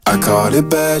I caught it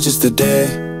bad just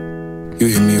today. You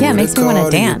hit me Yeah, it makes me want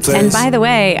to dance. And by the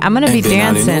way, I'm going to be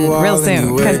dancing real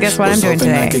soon, because guess what I'm doing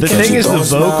today? The thing is, the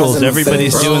vocals,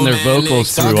 everybody's doing their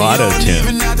vocals through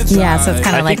auto-tune. Yeah, so it's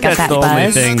kind of like got that buzz.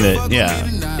 I think that's the only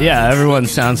thing that, yeah, everyone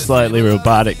sounds slightly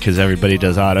robotic because everybody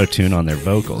does auto-tune on their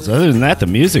vocals. Other than that, the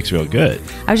music's real good.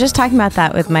 I was just talking about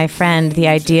that with my friend, the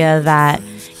idea that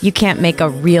you can't make a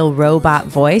real robot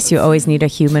voice. You always need a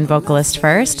human vocalist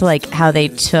first, like how they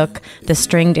took the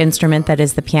stringed instrument that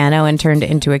is the piano and turned it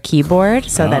into a keyboard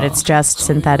so that it's just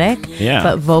synthetic. Yeah.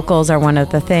 But vocals are one of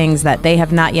the things that they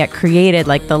have not yet created,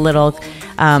 like the little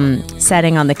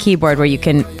setting on the keyboard where you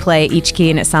can play each key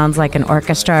and it sounds like an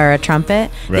orchestra or a trumpet.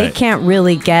 Right. They can't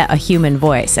really get a human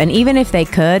voice. And even if they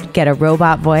could get a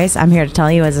robot voice, I'm here to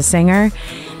tell you as a singer,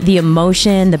 the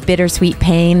emotion, the bittersweet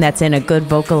pain that's in a good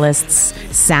vocalist's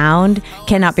sound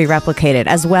cannot be replicated,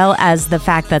 as well as the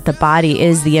fact that the body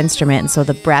is the instrument, and so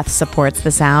the breath supports the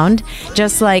sound.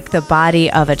 Just like the body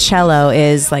of a cello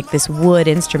is like this wood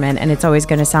instrument, and it's always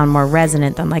going to sound more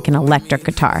resonant than like an electric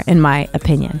guitar, in my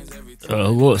opinion.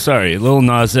 Lil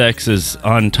Nas X is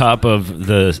on top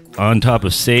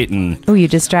of Satan. Oh, you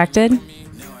distracted?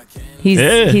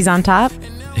 He's on top?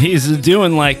 He's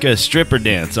doing like a stripper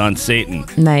dance on Satan.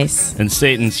 Nice. And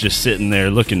Satan's just sitting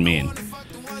there looking mean.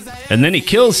 And then he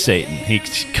kills Satan. He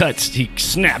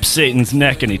snaps Satan's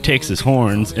neck and he takes his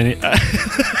horns. And I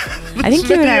think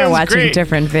you and I are watching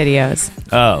different videos.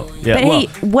 Oh, yeah.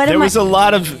 But there was a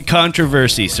lot of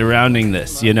controversy surrounding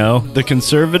this, you know? The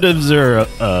conservatives are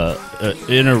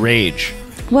in a rage.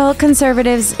 Well,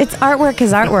 conservatives, it's artwork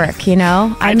is artwork, you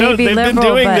know? I may be they've liberal,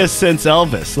 been doing but this since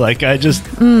Elvis. Like, I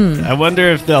wonder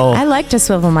if they'll... I like to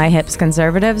swivel my hips,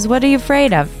 conservatives. What are you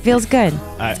afraid of? Feels good.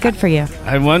 It's good for you.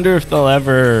 I wonder if they'll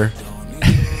ever...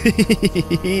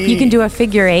 You can do a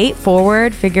figure 8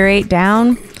 forward, figure 8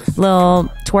 down,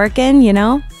 little twerking, you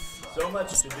know? So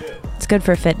much to do. It's good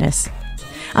for fitness.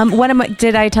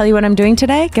 Did I tell you what I'm doing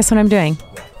today? Guess what I'm doing?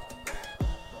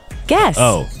 Guess.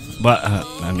 Oh, but,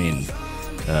 I mean...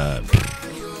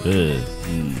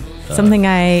 something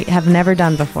I have never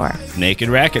done before. Naked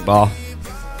racquetball.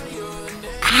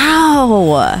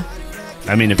 Ow!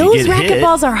 I mean, if those you get hit...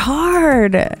 Those racquetballs are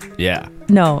hard. Yeah.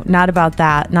 No, not about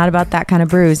that. Not about that kind of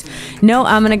bruise. No,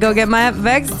 I'm going to go get my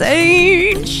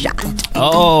vaccine shot.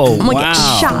 Oh, I'm gonna wow. get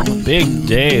shot. Big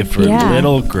day for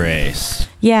little Grace.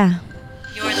 Yeah.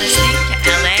 You're listening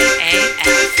to LAAF.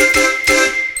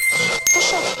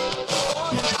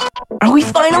 Are we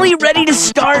finally ready to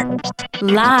start?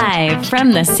 Live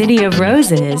from the City of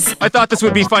Roses, I thought this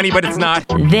would be funny, but it's not.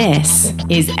 this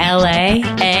is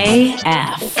LAAF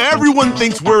Everyone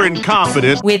thinks we're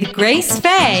incompetent. with Grace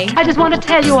Faye I just want to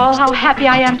tell you all how happy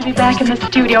I am to be back in the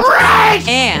studio.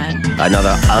 and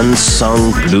Another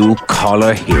unsung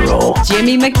blue-collar hero.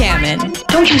 Jimmy McCammon.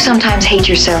 Don't you sometimes hate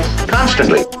yourself?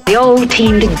 Constantly. The old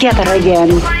team together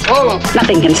again.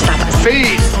 Nothing can stop us.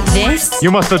 This You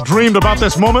must have dreamed about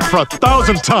this moment for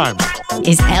 1,000 times.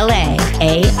 is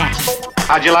LAAF.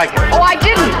 How'd you like it? Oh, I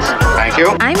didn't. Thank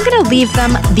you. I'm going to leave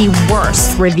them the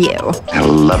worst review. I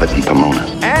love it in Pomona.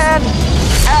 And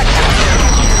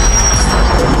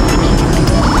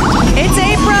It's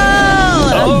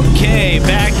April! Okay,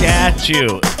 back at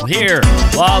you. Here,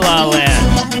 La La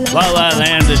Land. La La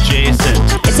Land adjacent.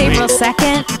 It's April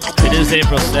 2nd. It is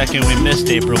April 2nd. We missed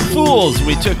April Fools.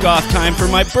 We took off time for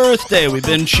my birthday. We've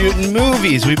been shooting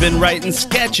movies. We've been writing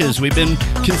sketches. We've been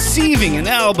conceiving an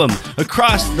album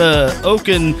across the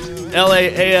Oaken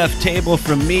LAAF table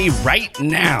from me right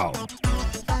now.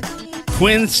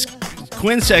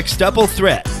 Quinsex double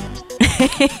threat.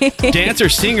 Dancer,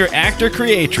 singer, actor,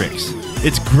 creatrix.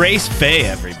 It's Grace Faye,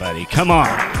 everybody. Come on.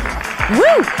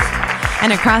 Woo!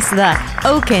 And across the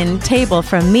Oaken table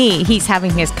from me, he's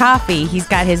having his coffee. He's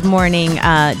got his morning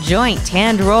joint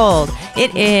hand rolled.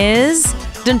 It is...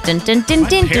 Dun, dun, dun, dun,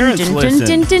 dun, dun, dun, dun,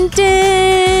 dun, dun,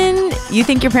 dun. You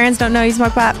think your parents don't know you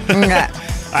smoke pot? No.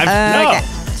 Okay.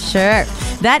 Sure.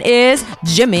 That is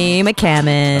Jimmy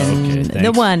McCammon. Okay,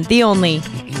 the one, the only.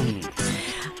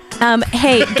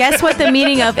 Hey, guess what the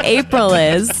meaning of April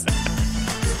is?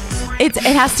 It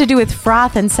has to do with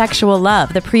froth and sexual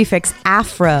love. The prefix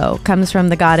Afro comes from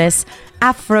the goddess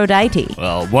Aphrodite.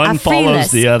 Well, one follows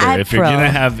the other. If you're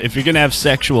gonna have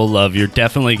sexual love, you're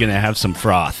definitely gonna have some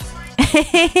froth.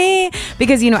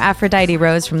 Because, you know, Aphrodite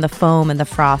rose from the foam and the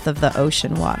froth of the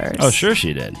ocean waters. Oh, sure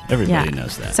she did. Everybody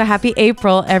knows that. So happy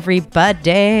April,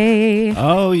 everybody.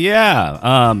 Oh,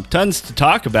 yeah. Tons to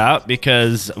talk about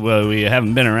because, well, we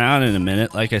haven't been around in a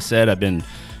minute. Like I said, I've been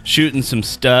shooting some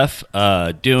stuff,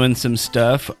 doing some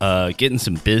stuff, getting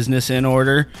some business in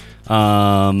order.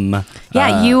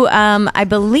 You, I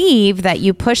believe that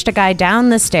you pushed a guy down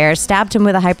the stairs, stabbed him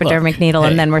with a hypodermic needle,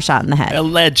 and then were shot in the head.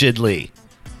 Allegedly.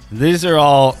 These are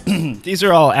all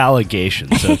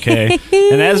allegations, okay?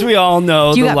 And as we all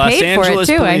know, the Los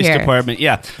Angeles Police Department.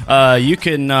 Yeah, you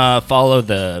can follow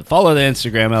the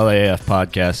Instagram LAAF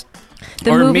podcast.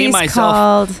 The movie's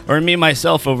called... Or me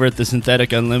myself over at the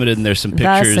Synthetic Unlimited, and there's some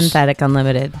pictures. The Synthetic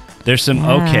Unlimited. There's some,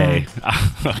 okay.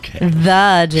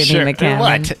 The Jimmy McCann.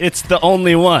 What? It's the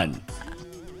only one.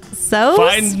 So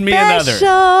Find me another.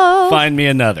 Find me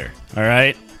another, all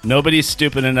right? Nobody's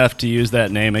stupid enough to use that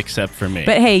name except for me.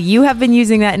 But hey, you have been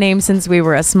using that name since we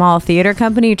were a small theater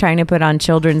company trying to put on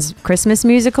children's Christmas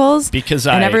musicals.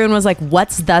 And everyone was like,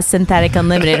 what's the Synthetic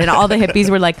Unlimited? And all the hippies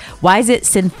were like, why is it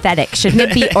synthetic? Shouldn't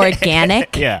it be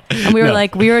organic? Yeah. And we were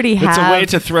like, we already have it's a way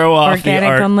to throw off Organic the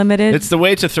art. Unlimited. It's the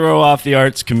way to throw off the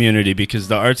arts community because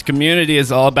the arts community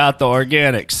is all about the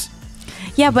organics.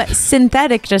 Yeah, but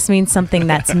synthetic just means something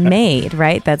that's made,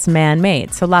 right? That's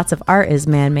man-made. So lots of art is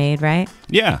man-made, right?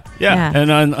 Yeah. And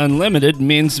unlimited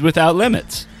means without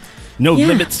limits. No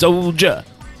limit soldier.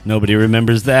 Nobody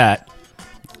remembers that.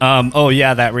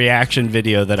 That reaction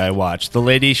video that I watched. The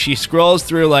lady, she scrolls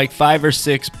through like 5 or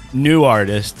 6 new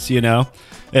artists, you know,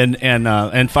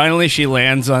 and finally she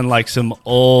lands on like some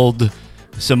old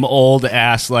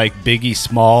ass like Biggie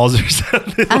Smalls or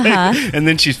something. And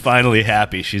then she's finally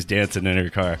happy. She's dancing in her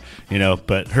car, you know,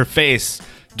 but her face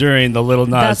during the Lil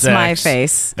Nas X. That's my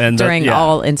face and during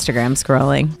all Instagram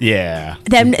scrolling. Yeah.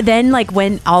 Then like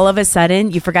when all of a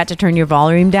sudden you forgot to turn your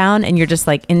volume down and you're just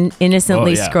like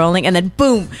innocently scrolling and then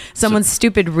boom, someone's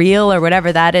stupid reel or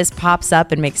whatever that is pops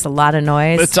up and makes a lot of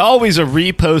noise. It's always a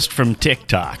repost from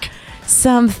TikTok.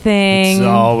 Something. It's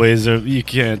always you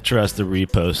can't trust the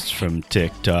reposts from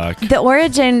TikTok.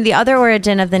 The other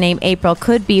origin of the name April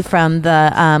could be from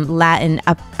the Latin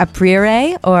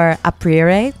aprire or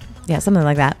aprire. Yeah, something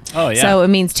like that. Oh, yeah. So it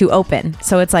means to open.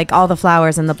 So it's like all the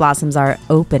flowers and the blossoms are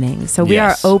opening. So we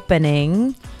are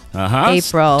opening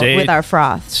April with our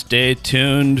froth. Stay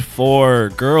tuned for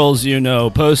girls you know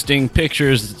posting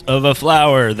pictures of a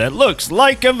flower that looks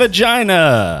like a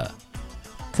vagina.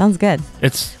 Sounds good.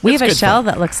 We have a shell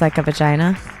that looks like a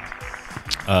vagina.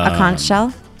 A conch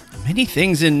shell. Many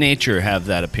things in nature have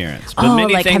that appearance. But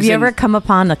have you ever come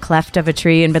upon a cleft of a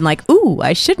tree and been like, ooh,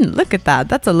 I shouldn't look at that.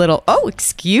 That's a little,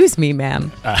 excuse me,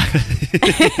 ma'am.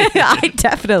 I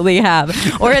definitely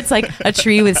have. Or it's like a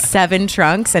tree with 7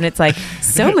 trunks and it's like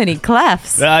so many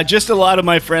clefts. Just a lot of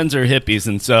my friends are hippies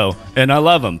and I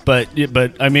love them. But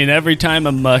I mean, every time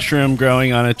a mushroom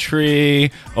growing on a tree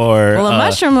or... Well, a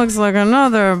mushroom looks like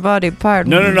another body part.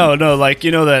 No. Like, you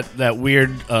know that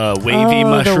weird wavy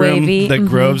mushroom that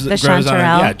grows... The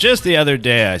chanterelle. Yeah, just the other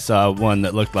day I saw one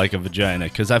that looked like a vagina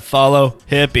because I follow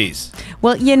hippies.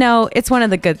 Well, you know, it's one of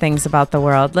the good things about the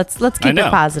world. Let's keep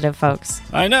it positive, folks.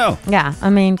 I know. Yeah, I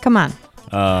mean, come on.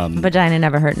 Vagina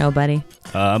never hurt nobody.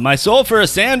 My soul for a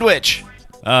sandwich.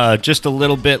 Just a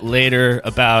little bit later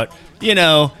about, you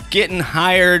know, getting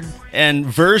hired and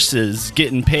versus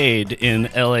getting paid in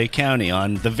LA County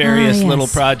on the various little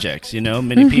projects. You know,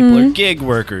 many people are gig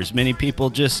workers. Many people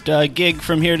just gig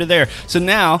from here to there. So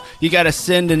now you got to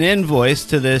send an invoice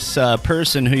to this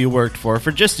person who you worked for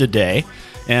just a day.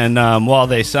 And while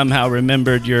they somehow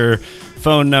remembered your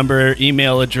phone number,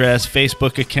 email address,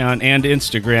 Facebook account, and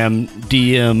Instagram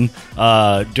DM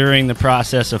during the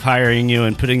process of hiring you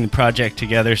and putting the project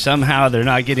together. Somehow they're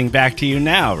not getting back to you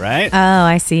now, right? Oh,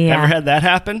 I see. Yeah. Ever had that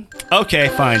happen? Okay,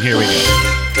 fine. Here we go.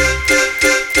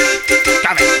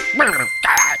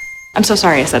 I'm so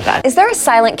sorry I said that. Is there a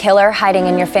silent killer hiding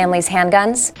in your family's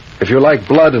handguns? If you like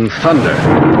blood and thunder,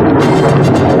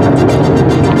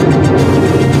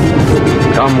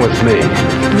 come with me.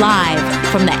 Live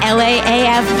from the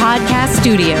LAAF podcast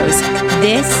studios,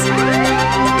 this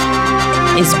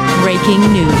is breaking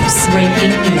news.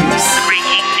 Breaking news.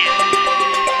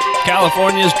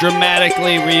 California's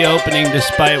dramatically reopening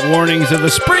despite warnings of a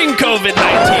spring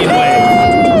COVID-19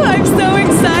 wave. I'm so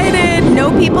excited.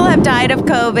 No people have died of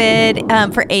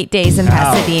COVID for 8 days in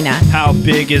Pasadena. How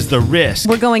big is the risk?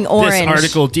 We're going orange. This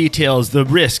article details the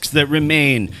risks that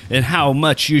remain and how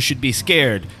much you should be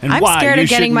scared and I'm why scared you of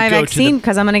getting my vaccine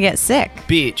because I'm going to get sick.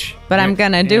 Beach. But I'm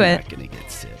going to do You're it. not going to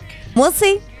get sick. We'll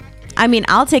see. I mean,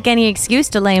 I'll take any excuse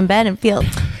to lay in bed and feel,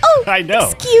 I know.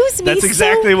 Excuse me. That's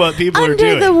exactly what people are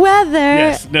doing. Under the weather.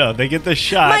 Yes, no, they get the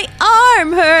shot. My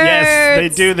arm hurts. Yes, they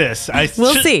do this.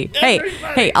 We'll see.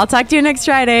 Hey, I'll talk to you next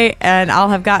Friday, and I'll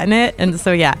have gotten it. And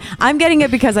so, yeah, I'm getting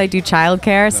it because I do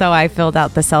childcare, so I filled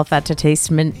out the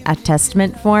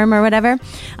self-attestment form or whatever.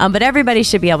 But everybody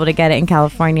should be able to get it in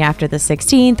California after the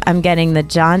 16th. I'm getting the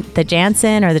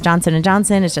Janssen or the Johnson &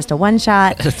 Johnson. It's just a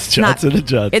one-shot. It's Johnson &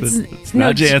 Johnson. It's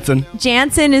not Janssen.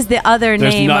 Janssen is the other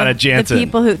name not of a Janssen. the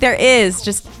people who... There is.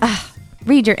 Just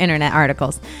read your internet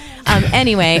articles.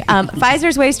 Anyway,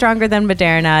 Pfizer's way stronger than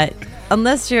Moderna.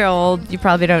 Unless you're old, you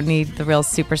probably don't need the real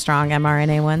super strong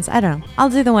mRNA ones. I don't know. I'll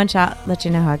do the one shot, let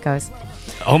you know how it goes.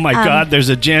 Oh my God, there's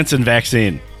a Janssen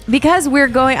vaccine. Because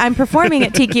I'm performing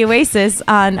at Tiki Oasis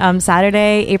on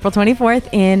Saturday, April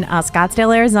 24th in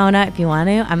Scottsdale, Arizona. If you want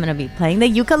to, I'm going to be playing the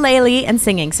ukulele and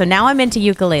singing. So now I'm into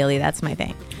ukulele. That's my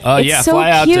thing. Yeah, so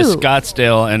fly out to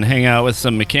Scottsdale and hang out with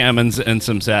some McCammons and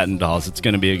some satin dolls. It's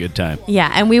going to be a good time. Yeah,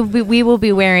 and we will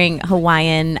be wearing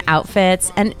Hawaiian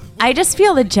outfits. And I just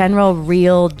feel the general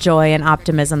real joy and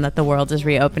optimism that the world is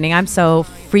reopening. I'm so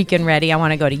freaking ready. I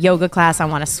want to go to yoga class. I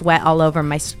want to sweat all over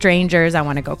my strangers. I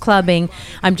want to go clubbing.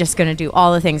 I'm just going to do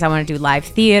all the things. I want to do live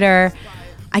theater.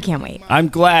 I can't wait. I'm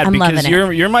glad because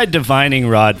you're my divining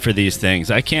rod for these things.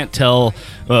 I can't tell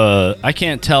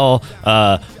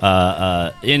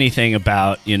anything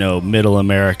about Middle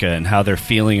America and how they're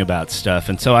feeling about stuff,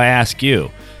 and so I ask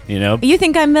you. You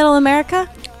think I'm Middle America?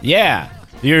 Yeah,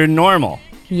 you're normal.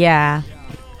 Yeah.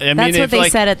 That's what they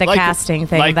said at the casting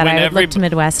thing, that I looked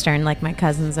Midwestern, like my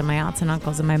cousins and my aunts and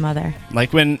uncles and my mother.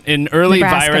 Like when in early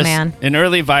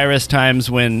virus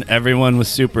times when everyone was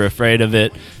super afraid of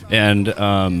it, and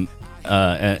all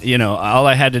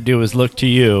I had to do was look to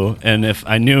you, and if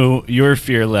I knew your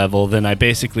fear level, then I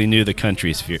basically knew the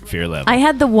country's fear level. I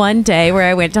had the one day where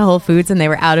I went to Whole Foods and they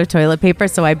were out of toilet paper,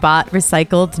 so I bought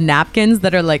recycled napkins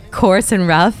that are like coarse and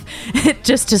rough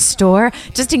just to store,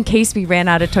 just in case we ran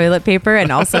out of toilet paper,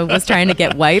 and also was trying to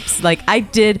get wipes. Like I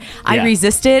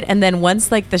resisted, and then once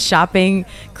like the shopping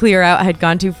clear out had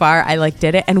gone too far, I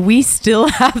did it, and we still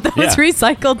have those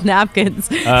recycled napkins.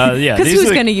 Because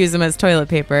who's going to use them as toilet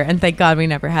paper? And thank God we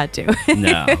never had to.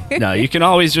 No, you can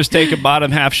always just take a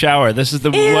bottom half shower. This is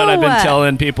what I've been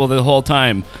telling people the whole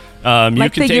time.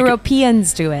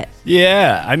 Europeans do it.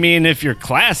 Yeah, I mean, if you're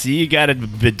classy, you got a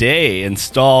bidet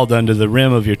installed under the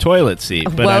rim of your toilet seat.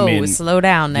 But slow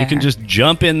down there. You can just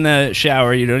jump in the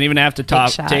shower. You don't even have to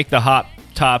take the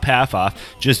top half off.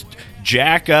 Just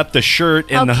jack up the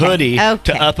shirt and the hoodie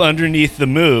to up underneath the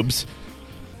moobs.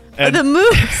 The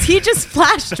moves. He just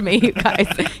flashed me, you guys.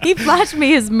 He flashed me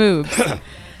his moves.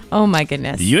 Oh, my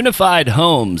goodness. Unified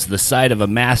Homes, the site of a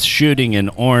mass shooting in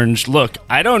Orange. Look,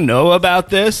 I don't know about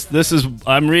this.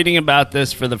 I'm reading about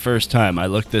this for the first time. I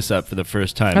looked this up for the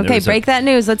first time. Okay, break that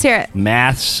news. Let's hear it.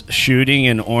 Mass shooting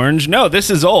in Orange. No, this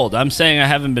is old. I'm saying I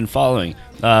haven't been following.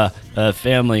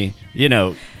 Family,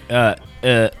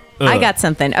 I got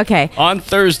something. Okay. On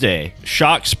Thursday,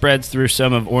 shock spreads through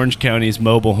some of Orange County's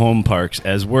mobile home parks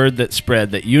as word that spread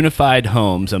that Unified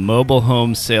Homes, a mobile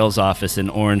home sales office in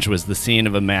Orange, was the scene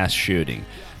of a mass shooting.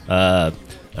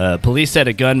 Police said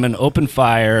a gunman opened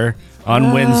fire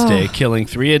on Wednesday, killing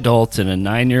 3 adults and a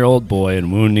 9-year-old boy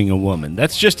and wounding a woman.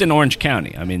 That's just in Orange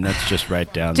County. I mean, that's just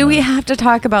right down there. Do we have to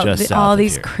talk about all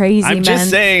these crazy men? I'm just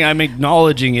saying, I'm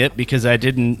acknowledging it because I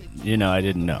didn't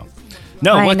know.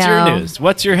 No, what's your news?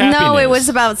 What's your happy news? No, it was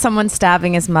about someone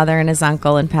stabbing his mother and his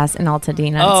uncle in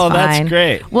Altadena. Oh, that's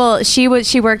great. Well, she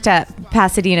worked at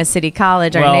Pasadena City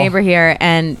College, our neighbor here,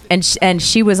 and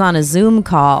she was on a Zoom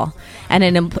call,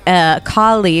 and a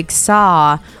colleague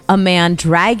saw a man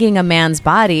dragging a man's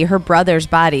body, her brother's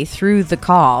body, through the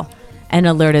call, and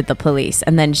alerted the police.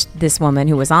 And then this woman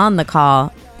who was on the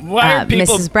call,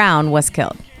 Mrs. Brown, was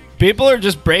killed. People are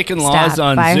just breaking laws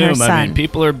on Zoom. I mean,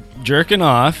 people are jerking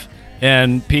off.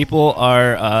 And people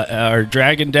are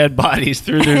dragging dead bodies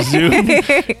through their Zoom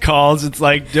calls. It's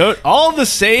like all the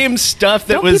same stuff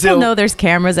that was. People know there's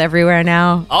cameras everywhere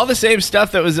now. All the same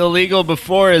stuff that was illegal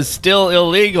before is still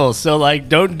illegal. So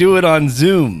don't do it on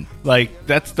Zoom.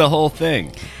 That's the whole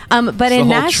thing. But in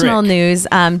national news,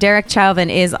 Derek Chauvin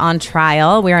is on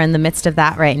trial. We're in the midst of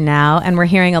that right now, and we're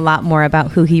hearing a lot more about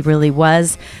who he really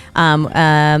was.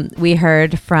 We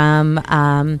heard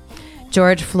from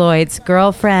George Floyd's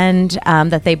girlfriend,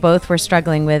 that they both were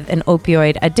struggling with an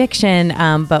opioid addiction,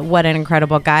 but what an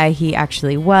incredible guy he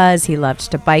actually was. He loved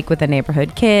to bike with the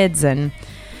neighborhood kids, and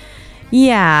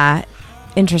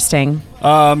interesting.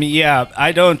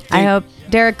 I hope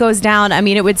Derek goes down. I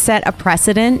mean, it would set a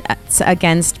precedent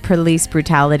against police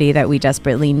brutality that we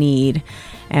desperately need,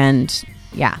 and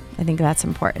I think that's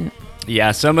important.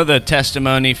 Yeah, some of the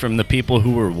testimony from the people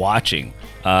who were watching,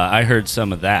 I heard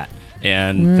some of that.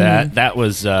 And that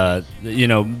was,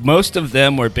 most of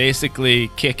them were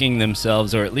basically kicking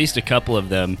themselves, or at least a couple of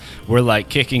them were like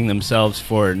kicking themselves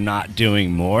for not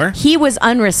doing more. He was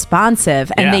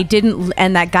unresponsive, and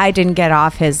and that guy didn't get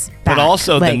off his back. But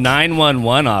also the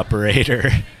 911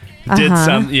 operator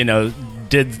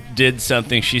did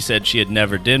something she said she had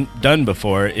never done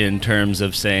before, in terms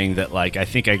of saying that, like, I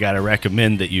think I got to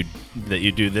recommend that you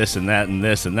do this and that and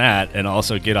this and that, and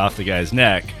also get off the guy's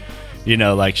neck.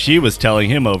 Like she was telling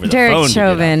him over the phone. Derek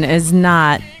Chauvin is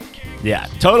not. Yeah,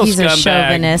 total he's scumbag. A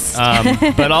chauvinist.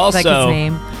 But also, like his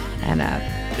name, and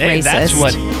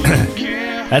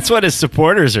racist. That's what his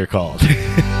supporters are called.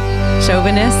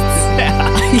 Chauvinists.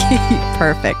 Yeah.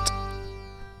 Perfect.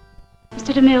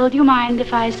 Mr. DeMille, do you mind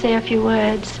if I say a few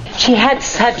words? She had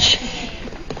such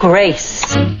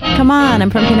grace. Come on, I'm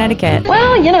from Connecticut.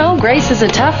 Well, grace is a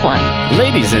tough one.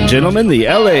 Ladies and gentlemen, the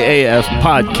LAAF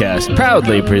podcast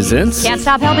proudly presents... Can't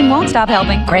stop helping, won't stop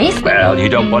helping. Grace? Well, you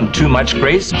don't want too much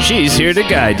grace. She's here to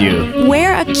guide you.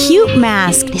 Wear a cute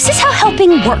mask. This is how helping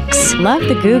works. Love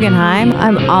the Guggenheim.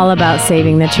 I'm all about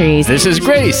saving the trees. This is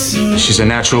Grace. She's a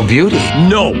natural beauty.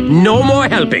 No more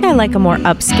helping. I like a more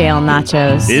upscale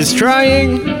nachos. Is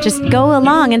trying... Just go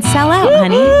along and sell out,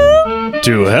 honey.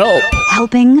 To help.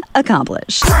 Helping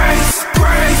accomplished. Grace,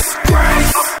 grace,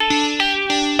 grace.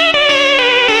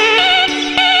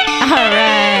 All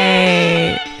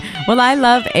right. Well, I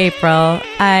love April.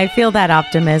 I feel that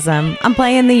optimism. I'm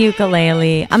playing the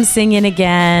ukulele. I'm singing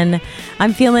again.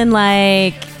 I'm feeling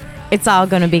like it's all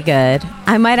going to be good.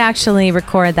 I might actually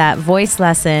record that voice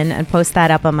lesson and post that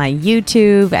up on my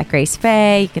YouTube at Grace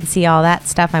Faye. You can see all that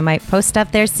stuff. I might post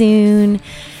up there soon.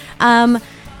 Yeah.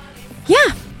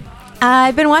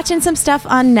 I've been watching some stuff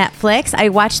on Netflix. I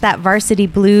watched that Varsity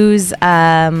Blues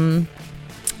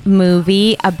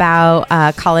movie about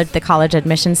the college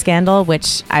admission scandal,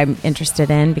 which I'm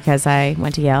interested in because I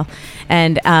went to Yale.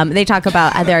 And they talk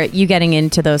about either you getting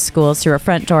into those schools through a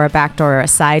front door, a back door, or a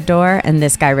side door. And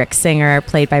this guy, Rick Singer,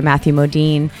 played by Matthew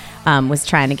Modine, was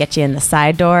trying to get you in the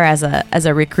side door as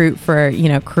a recruit for,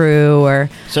 crew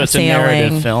or so it's sailing. A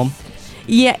narrative film.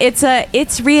 Yeah, it's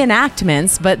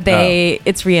reenactments, but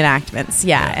it's reenactments,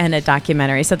 and a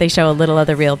documentary. So they show a little of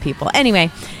the real people.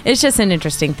 Anyway, it's just an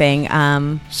interesting thing.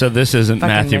 So this isn't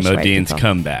Matthew Modine's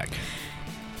comeback.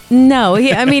 No,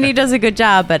 he does a good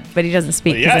job, but he doesn't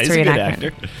speak because it's a reenactment.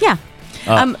 Good actor.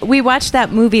 Yeah. We watched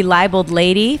that movie Libeled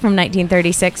Lady from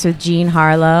 1936 with Jean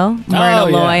Harlow, Myrna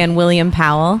Loy, and William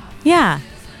Powell. Yeah.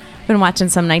 Been watching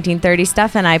some 1930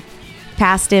 stuff, and I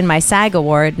passed in my SAG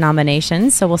Award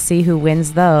nominations, so we'll see who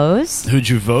wins those. Who'd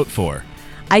you vote for?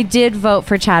 I did vote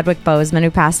for Chadwick Boseman,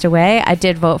 who passed away. I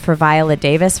did vote for Viola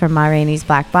Davis from Ma Rainey's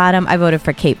Black Bottom. I voted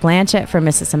for Cate Blanchett for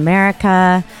Mrs.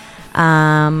 America.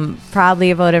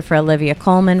 Probably voted for Olivia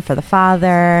Colman for The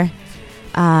Father.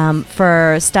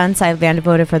 For stunts, I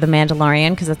voted for The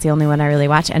Mandalorian because that's the only one I really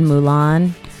watch, and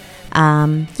Mulan.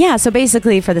 So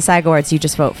basically for the SAG Awards, you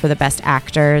just vote for the best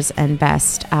actors and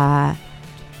best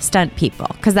stunt people,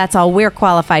 because that's all we're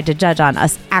qualified to judge on,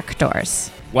 us actors.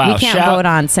 Wow, we can't vote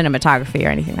on cinematography or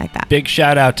anything like that. Big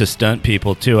shout out to stunt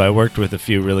people too. I worked with a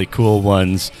few really cool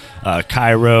ones.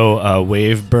 Cairo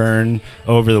Waveburn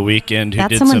over the weekend.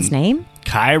 That's someone's name?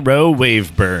 Cairo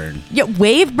Waveburn. Yeah,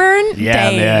 Waveburn? Yeah,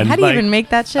 dang. man. How do you even make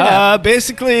that shit up?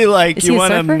 Basically, like, you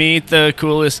want to meet the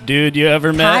coolest dude you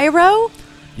ever met. Cairo?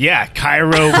 Yeah,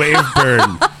 Cairo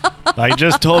Waveburn. I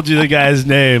just told you the guy's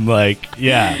name. Like,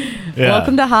 yeah.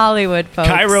 Welcome to Hollywood, folks.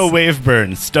 Cairo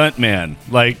Waveburn, stuntman.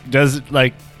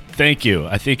 Thank you.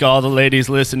 I think all the ladies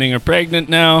listening are pregnant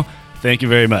now. Thank you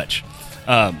very much.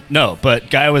 No, but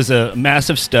guy was a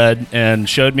massive stud and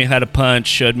showed me how to punch,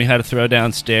 showed me how to throw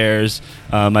downstairs.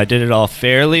 I did it all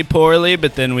fairly poorly,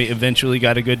 but then we eventually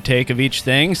got a good take of each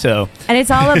thing. So, and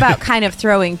it's all about kind of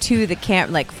throwing to the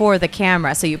for the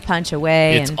camera, so you punch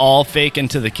away. It's all fake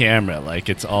into the camera, like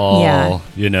it's all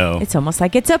It's almost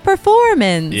like it's a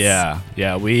performance. Yeah.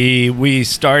 We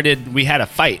started. We had a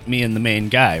fight, me and the main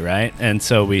guy, right? And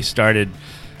so we started.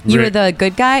 You were the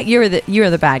good guy. You were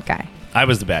the bad guy. I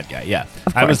was the bad guy, yeah.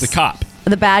 I was the cop.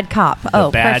 The bad cop.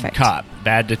 Bad cop.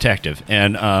 Bad detective.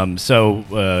 And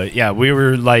we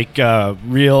were like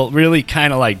really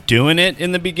kind of like doing it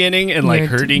in the beginning and like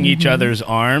hurting each other's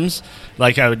arms.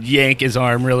 Like I would yank his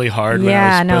arm really hard when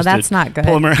I was supposed that's not good.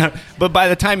 Pull him around. But by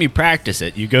the time you practice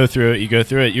it, you go through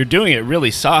it, you're doing it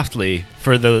really softly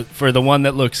for the one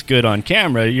that looks good on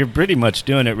camera. You're pretty much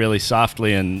doing it really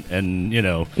softly and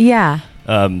Yeah.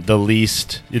 the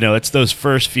least, it's those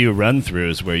first few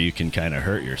run-throughs where you can kind of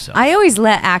hurt yourself. I always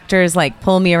let actors like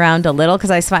pull me around a little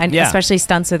because I find, especially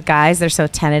stunts with guys, they're so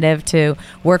tentative to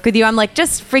work with you. I'm like,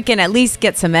 just freaking at least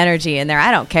get some energy in there.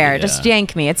 I don't care. Just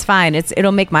yank me. It's fine.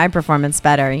 It'll make my performance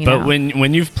better. But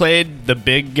when you've played the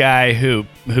big guy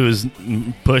who's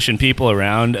pushing people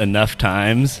around enough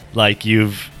times, like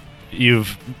you've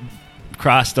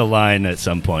crossed a line at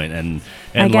some point and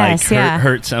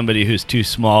hurt somebody who's too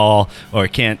small or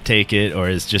can't take it or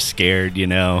is just scared,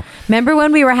 Remember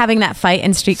when we were having that fight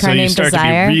in Streetcar Named Desire? So you start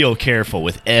to be real careful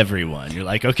with everyone. You're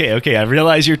like, okay, I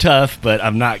realize you're tough, but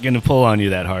I'm not going to pull on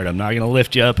you that hard. I'm not going to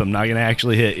lift you up. I'm not going to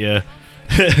actually hit you.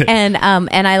 and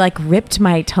I like ripped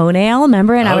my toenail,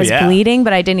 remember? And I was bleeding,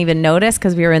 but I didn't even notice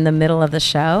because we were in the middle of the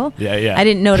show. Yeah. I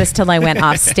didn't notice till I went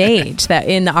off stage that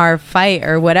in our fight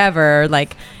or whatever,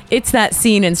 like it's that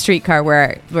scene in Streetcar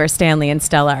where Stanley and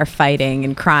Stella are fighting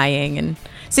and crying. And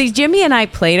see, Jimmy and I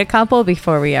played a couple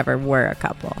before we ever were a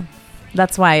couple.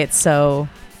 That's why it's so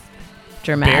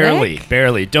dramatic.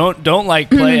 Barely. Don't like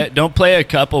play it. Don't play a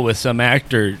couple with some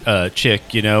actor chick,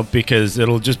 because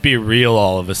it'll just be real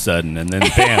all of a sudden, and then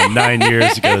bam, 9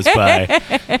 years goes by,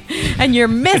 and you're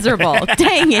miserable.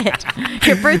 Dang it!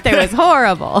 Your birthday was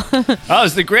horrible. Oh,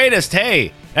 it's the greatest.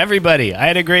 Hey, everybody! I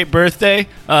had a great birthday.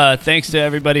 Thanks to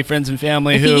everybody, friends and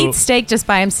family. If you eat steak, just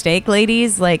buy him steak,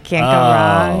 ladies. Like can't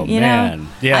go wrong. Man.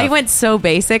 Yeah. I went so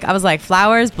basic. I was like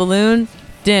flowers, balloon,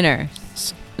 dinner.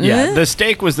 Yeah, the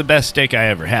steak was the best steak I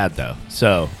ever had, though.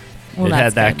 So it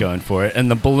had that going for it.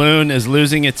 And the balloon is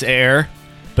losing its air,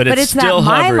 but it's still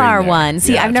that hovering Mylar there. one.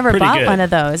 See, Yeah, I've never bought good. one of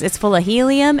those. It's full of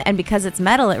helium, and because it's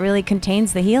metal, it really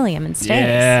contains the helium and stays.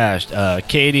 Yeah,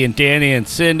 Katie and Danny and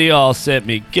Cindy all sent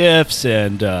me gifts,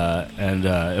 and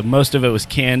most of it was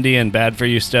candy and bad for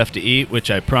you stuff to eat, which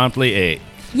I promptly ate.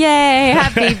 Yay,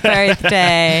 happy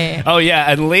birthday. Oh,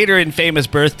 yeah, and later in Famous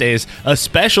Birthdays, a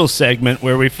special segment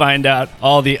where we find out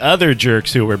all the other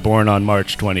jerks who were born on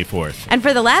March 24th. And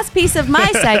for the last piece of my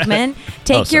segment,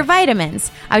 take your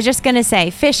vitamins. I was just going to say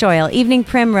fish oil, evening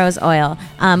primrose oil,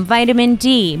 vitamin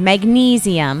D,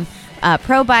 magnesium,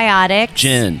 probiotics,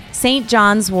 gin, St.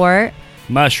 John's wort,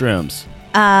 mushrooms.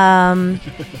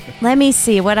 Let me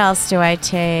see, what else do I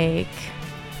take?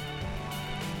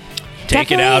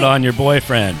 Take it out on your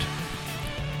boyfriend.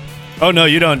 Oh, no,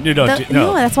 you don't.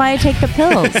 No, that's why I take the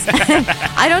pills.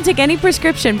 I don't take any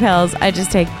prescription pills. I just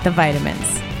take the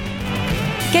vitamins.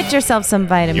 Get yourself some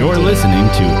vitamins. You're listening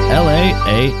to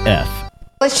LAAF.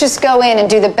 Let's just go in and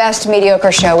do the best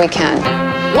mediocre show we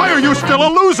can. Why are you still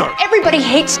a loser? Everybody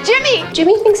hates Jimmy.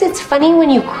 Jimmy thinks it's funny when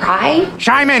you cry.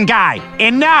 Chime in, guy.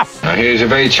 Enough. Now, he's a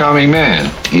very charming man.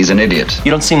 He's an idiot.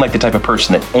 You don't seem like the type of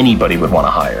person that anybody would want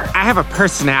to hire. I have a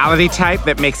personality type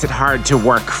that makes it hard to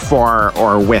work for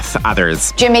or with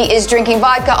others. Jimmy is drinking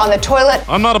vodka on the toilet.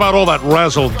 I'm not about all that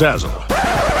razzle-dazzle.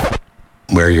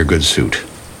 Wear your good suit.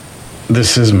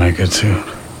 This is my good suit.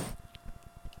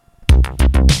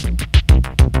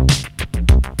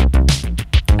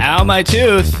 Ow, my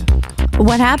tooth.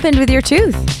 What happened with your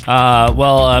tooth?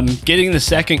 Well, I'm getting the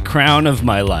second crown of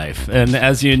my life, and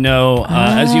as you know,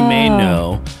 as you may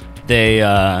know, they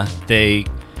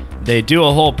do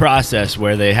a whole process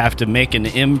where they have to make an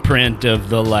imprint of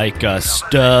the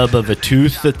stub of a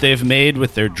tooth that they've made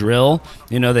with their drill.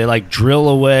 They drill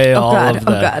away all of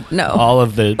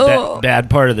the bad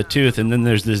part of the tooth, and then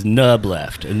there's this nub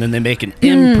left, and then they make an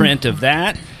imprint of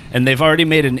that, and they've already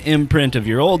made an imprint of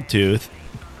your old tooth,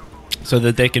 so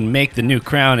that they can make the new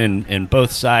crown and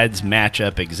both sides match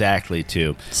up exactly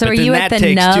too. So are you at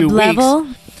the nub level?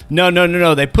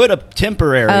 No. They put a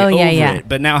temporary over it,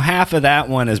 but now half of that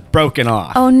one is broken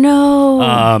off. Oh no!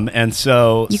 And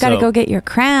so you got to go get your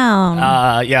crown.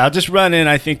 Yeah, I'll just run in.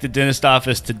 I think the dentist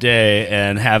office today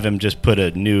and have him just put a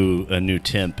new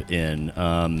temp in.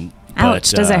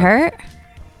 Ouch! Does it hurt?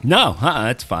 No,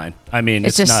 it's fine. I mean,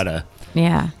 it's not a.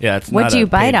 Yeah. Yeah, it's what not do you a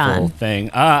bite painful on?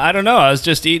 thing. I don't know. I was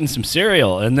just eating some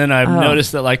cereal, and then I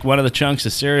noticed that one of the chunks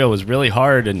of cereal was really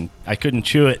hard, and I couldn't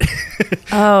chew it.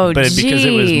 Oh, but because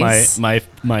it was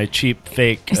my cheap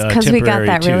fake. It's because we got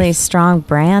that tooth. really strong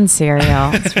brand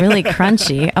cereal. It's really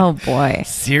crunchy. Oh boy.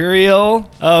 Cereal?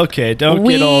 Okay, don't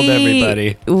get old,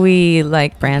 everybody. We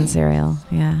like brand cereal.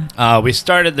 Yeah. We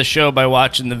started the show by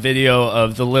watching the video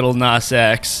of the Lil Nas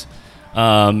X,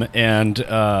 and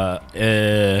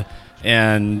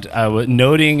I was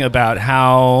noting about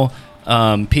how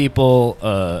people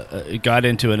got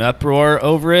into an uproar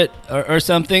over it or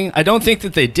something. I don't think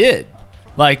that they did.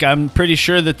 I'm pretty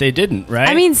sure that they didn't, right?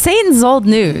 I mean, Satan's old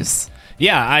news.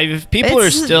 Yeah, people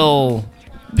are still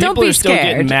Don't People be are still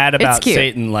scared. getting mad It's about cute.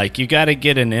 Satan. Like, you got to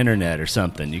get an internet or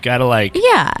something. You got to like.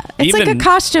 Yeah, it's like even- a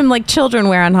costume like children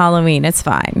wear on Halloween. It's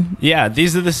fine. Yeah,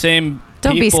 these are the same.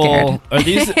 Don't be people, scared. Are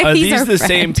these He's our the friend.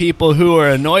 same people who are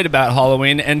annoyed about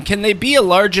Halloween? And can they be a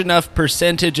large enough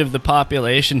percentage of the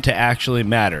population to actually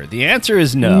matter? The answer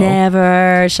is no.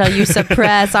 Never shall you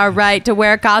suppress our right to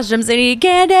wear costumes and eat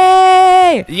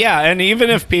candy. Yeah, and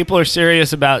even if people are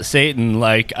serious about Satan,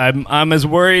 like I'm as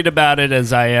worried about it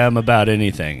as I am about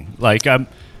anything.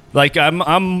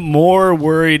 I'm more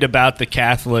worried about the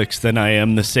Catholics than I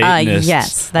am the Satanists.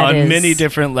 Yes, that on is. many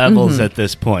different levels at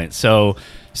this point.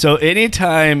 So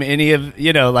anytime any of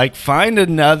find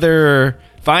another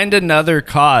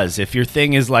cause. If your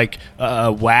thing is like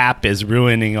WAP is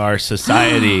ruining our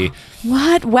society.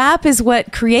 What? WAP is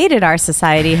what created our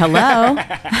society. Hello.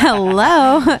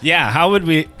 Hello. Yeah, how would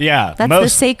we? Yeah, That's the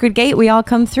sacred gate we all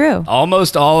come through.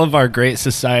 Almost all of our great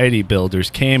society builders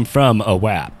came from a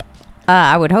WAP.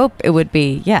 I would hope it would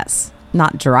be, yes,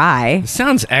 not dry. It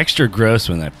sounds extra gross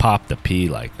when I pop the P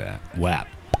like that. WAP.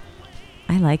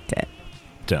 I liked it.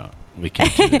 Don't. We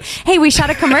can't do this. Hey, we shot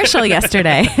a commercial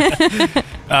yesterday.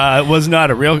 It was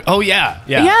not a real... Oh, yeah.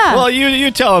 Yeah. Well,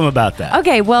 you tell them about that.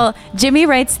 Okay, well, Jimmy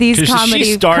writes these 'Cause she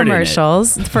comedy started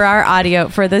commercials for our audio,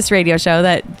 for this radio show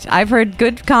that I've heard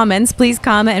good comments. Please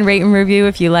comment and rate and review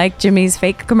if you like Jimmy's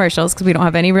fake commercials, because we don't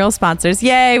have any real sponsors.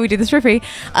 Yay, we do this for free.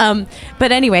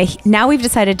 But anyway, now we've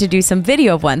decided to do some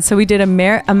video of one. So we did a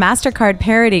MasterCard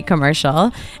parody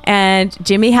commercial, and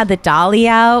Jimmy had the dolly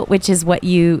out, which is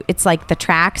it's like the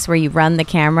tracks where you run the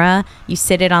camera. You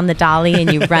sit it on the dolly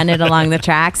and you run it along the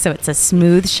tracks, so it's a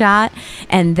smooth shot.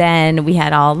 And then we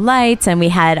had all lights, and we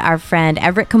had our friend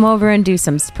Everett come over and do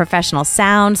some professional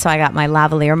sound. So I got my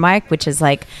lavalier mic, which is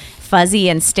like fuzzy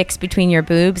and sticks between your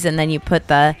boobs, and then you put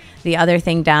the other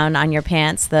thing down on your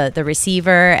pants, the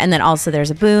receiver, and then also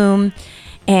there's a boom.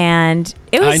 And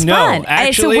it was fun.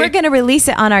 Actually, so we're going to release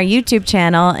it on our YouTube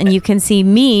channel, and you can see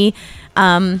me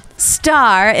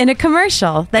star in a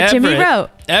commercial that Jimmy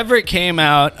wrote. Everett came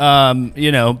out,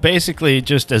 basically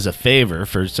just as a favor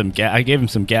for some I gave him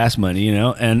some gas money,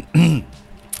 and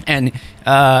and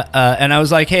I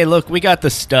was like, hey, look, we got the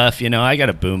stuff, I got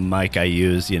a boom mic I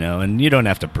use, and you don't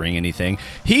have to bring anything.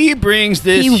 He brings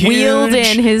this He wheeled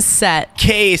huge in his set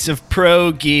case of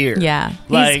pro gear. Yeah,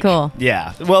 he's cool.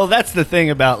 Yeah. Well, that's the thing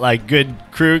about like good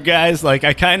crew guys. Like,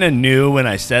 I kind of knew when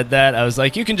I said that. I was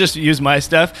like, you can just use my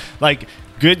stuff. Like,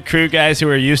 good crew guys who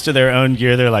are used to their own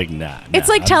gear, they're like, nah. It's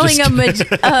like telling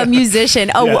a musician,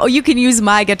 well, you can use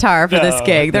my guitar for this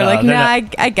gig. They're like,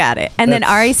 I got it. And then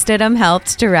Ari Stidham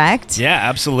helped direct. Yeah,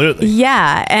 absolutely.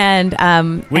 Yeah, and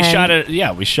we shot at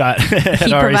Ari's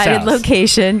he provided house.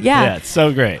 location. Yeah, it's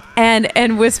so great.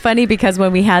 And was funny because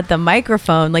when we had the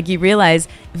microphone, like, you realize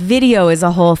video is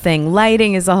a whole thing,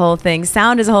 lighting is a whole thing,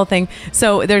 sound is a whole thing.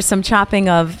 So there's some chopping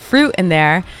of fruit in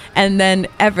there. And then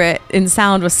Everett in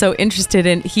sound was so interested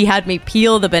in, he had me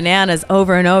peel the bananas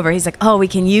over and over. He's like, oh, we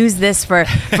can use this for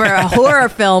a horror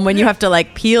film when you have to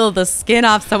like peel the skin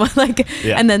off someone, like,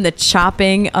 and then the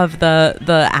chopping of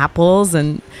the apples.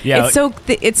 And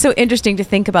it's so interesting to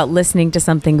think about listening to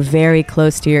something very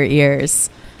close to your ears.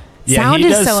 Sound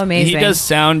is so amazing. He does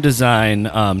sound design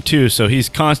too, so he's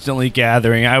constantly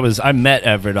gathering. I met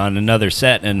Everett on another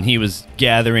set, and he was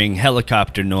gathering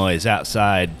helicopter noise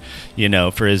outside,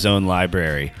 for his own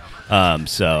library.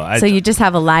 So you just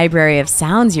have a library of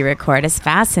sounds you record. It's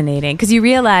fascinating because you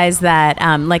realize that,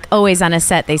 like always on a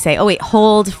set, they say, "Oh wait,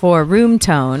 hold for room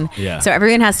tone." Yeah. So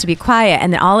everyone has to be quiet,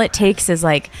 and then all it takes is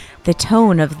like the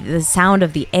tone of the sound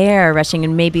of the air rushing,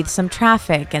 and maybe some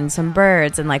traffic and some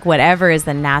birds and like whatever is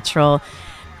the natural.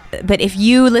 But if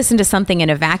you listen to something in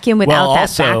a vacuum without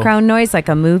that background noise, like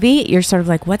a movie, you're sort of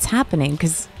like, what's happening?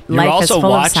 Because life is full of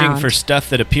sound. You're also watching for stuff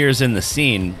that appears in the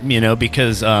scene,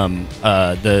 because there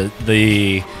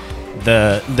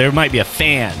might be a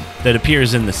fan that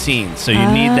appears in the scene, so you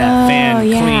need that fan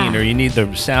clean, or you need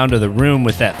the sound of the room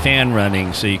with that fan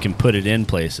running, so you can put it in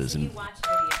places. And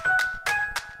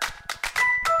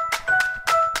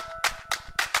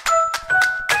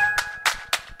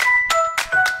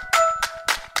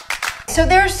So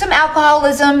there's some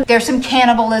alcoholism, there's some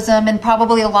cannibalism, and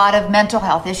probably a lot of mental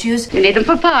health issues. You need them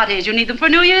for parties, you need them for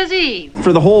New Year's Eve.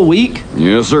 For the whole week?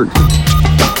 Yes, sir.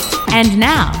 And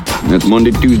now. That's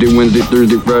Monday, Tuesday, Wednesday,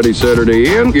 Thursday, Friday,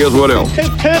 Saturday, and guess what else?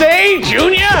 Today,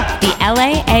 Junior! The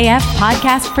LAAF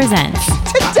podcast presents.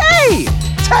 Today!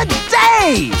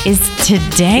 Is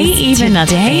today even a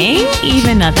thing?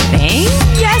 Even a thing?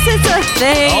 Yes, it's a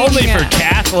thing. Only for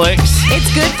Catholics.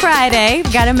 It's Good Friday.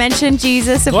 Got to mention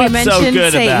Jesus if we mention Satan.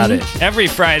 What's so good about it? Every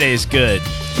Friday is good.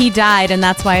 He died, and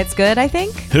that's why it's good, I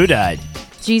think. Who died?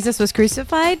 Jesus was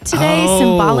crucified today, Oh.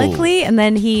 symbolically, and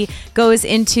then he goes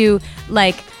into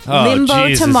like limbo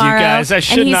Jesus, tomorrow. you guys, I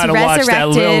should and he's not have watched that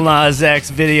resurrected. Lil Nas X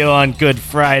video on Good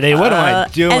Friday. What am I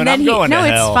doing? And then I'm going to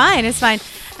hell. it's fine. It's fine.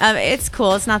 It's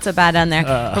cool. It's not so bad down there,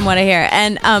 from what I hear.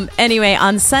 And anyway,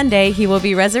 on Sunday, he will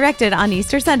be resurrected on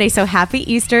Easter Sunday. So happy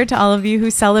Easter to all of you who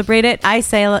celebrate it. I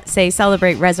say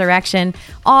celebrate resurrection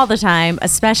all the time,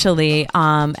 especially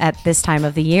at this time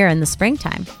of the year in the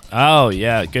springtime. Oh,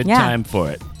 yeah. Good Yeah. time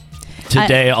for it.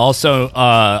 Today,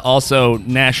 also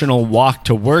National Walk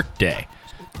to Work Day.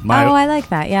 I like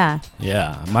that. Yeah.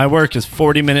 Yeah, my work is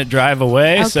 40-minute drive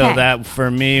away, so Okay. that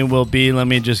for me will be, let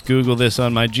me just Google this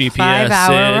on my GPS. 5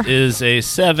 hour. It is a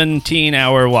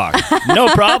 17-hour walk. No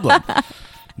problem.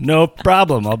 No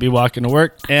problem. I'll be walking to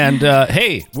work. And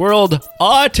hey, World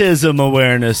Autism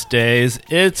Awareness Days.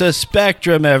 It's a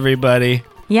spectrum, everybody.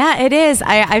 Yeah, it is.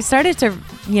 I've started to,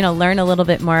 learn a little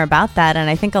bit more about that, and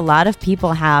I think a lot of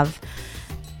people have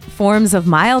forms of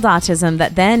mild autism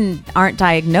that then aren't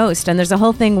diagnosed. And there's a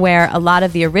whole thing where a lot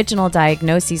of the original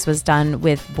diagnoses was done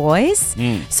with boys.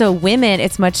 So women,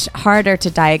 it's much harder to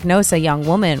diagnose a young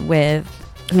woman who's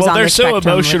Well, on they're the so spectrum with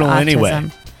emotional anyway.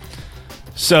 autism.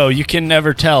 So you can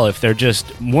never tell if they're just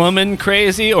woman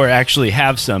crazy or actually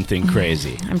have something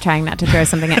crazy. I'm trying not to throw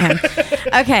something at him.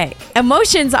 Okay,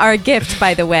 emotions are a gift,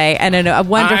 by the way, and a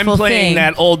wonderful I'm playing thing.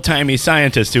 that old-timey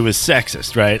scientist who was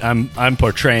sexist, right? I'm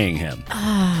portraying him.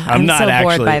 I'm not so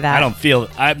bored actually. by that. I don't feel.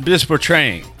 I'm just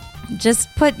portraying.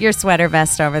 Just put your sweater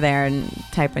vest over there and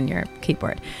type on your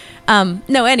keyboard.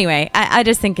 No, anyway, I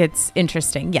just think it's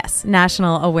interesting. Yes,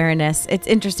 national awareness. It's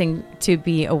interesting to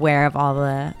be aware of all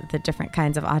the different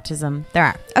kinds of autism there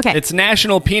are. Okay. It's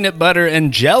National Peanut Butter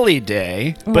and Jelly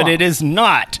Day, but Whoa. it is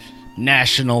not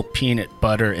National Peanut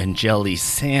Butter and Jelly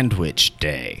Sandwich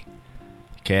Day.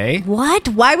 Okay? What?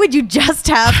 Why would you just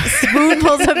have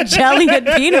spoonfuls of jelly and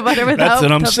peanut butter without That's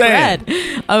what I'm the saying.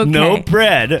 bread? Okay. No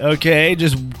bread, okay?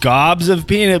 Just gobs of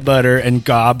peanut butter and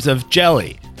gobs of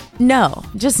jelly. No,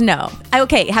 just no.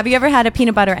 Okay, have you ever had a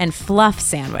peanut butter and fluff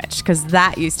sandwich? Because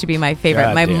that used to be my favorite.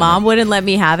 God My damn mom wouldn't let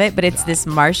me have it, but it's this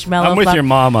marshmallow I'm with fluff. your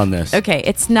mom on this. Okay,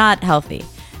 it's not healthy.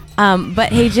 But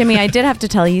hey, Jimmy, I did have to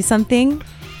tell you something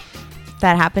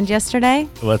that happened yesterday.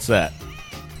 What's that?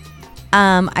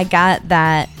 I got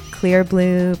that Clear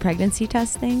Blue pregnancy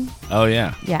test thing. Oh,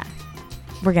 yeah. Yeah,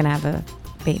 we're gonna have a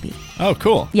baby. Oh,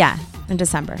 cool. Yeah, in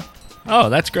December. Oh,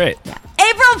 that's great. Yeah.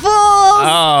 April Fools!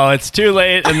 Oh, it's too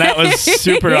late, and that was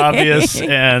super obvious.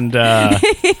 And plus,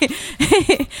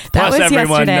 was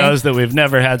everyone yesterday. knows that we've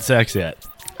never had sex yet.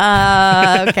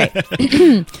 Okay.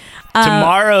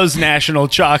 Tomorrow's National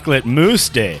Chocolate Mousse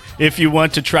Day. If you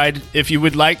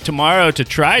would like tomorrow to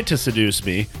try to seduce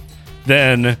me,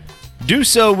 then do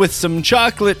so with some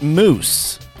chocolate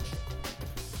mousse.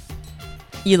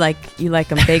 You like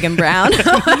them big and brown?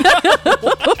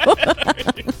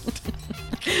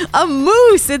 A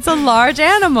moose. It's a large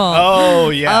animal. Oh,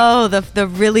 yeah. Oh, the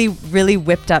really, really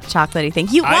whipped up chocolatey thing.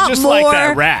 You want I just more? like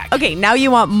that rack. Okay, now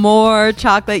you want more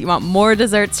chocolate. You want more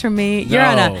desserts from me. You're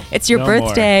on a. It's your no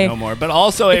birthday. More, no more. But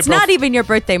also It's April. not even your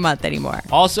birthday month anymore.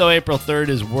 Also, April 3rd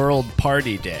is World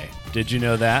Party Day. Did you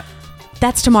know that?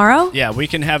 That's tomorrow? Yeah, we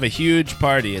can have a huge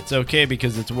party. It's okay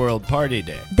because it's World Party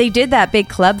Day. They did that big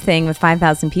club thing with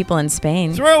 5,000 people in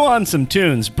Spain. Throw on some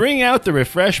tunes, bring out the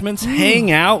refreshments, hang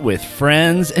out with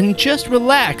friends, and just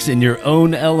relax in your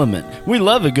own element. We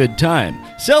love a good time.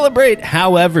 Celebrate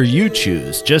however you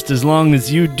choose, just as long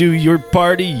as you do your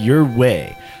party your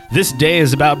way. This day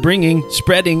is about bringing,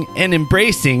 spreading, and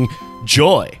embracing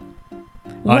joy.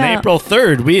 On Well- April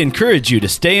 3rd, we encourage you to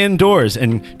stay indoors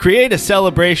and create a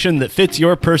celebration that fits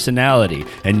your personality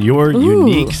and your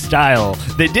unique style.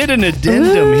 They did an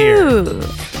addendum here.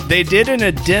 They did an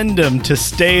addendum to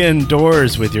stay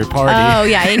indoors with your party. Oh,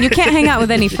 yeah, and you can't hang out with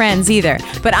any friends either.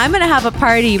 But I'm going to have a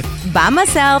party by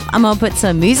myself. I'm going to put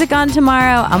some music on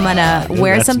tomorrow. I'm going to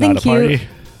wear That's something not a cute. Party.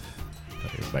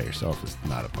 By yourself is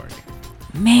not a party.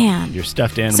 Man. Your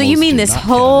stuffed animals. So you mean do this not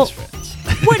whole... count as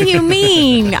friends. What do you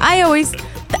mean? I always...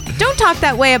 Don't talk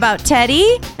that way about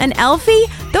Teddy and Elfie.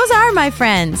 Those are my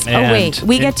friends. And oh, wait.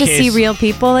 We in get to see case- real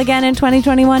people again in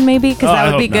 2021, maybe? Because Oh, that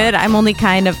I would be hope not. good. I'm only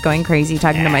kind of going crazy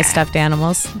talking to my stuffed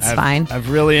animals. It's fine. I've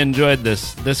really enjoyed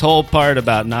this whole part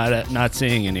about not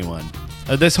seeing anyone.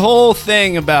 This whole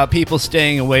thing about people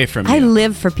staying away from you. I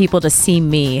live for people to see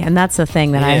me, and that's the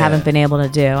thing that I Yeah. haven't been able to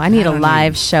do. I need a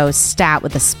live show stat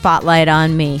with a spotlight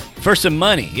on me. For some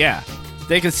money, yeah.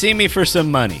 They can see me for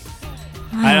some money.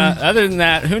 Other than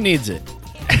that, who needs it?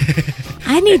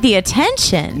 I need the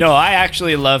attention. No, I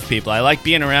actually love people. I like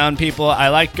being around people. I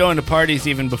like going to parties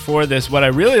even before this. What I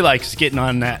really like is getting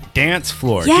on that dance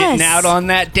floor. Yes. Getting out on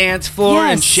that dance floor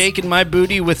Yes. and shaking my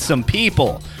booty with some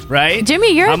people, right?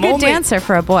 Jimmy, you're a good dancer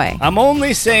for a boy. I'm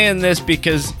only saying this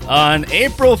because on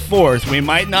April 4th, we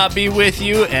might not be with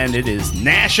you, and it is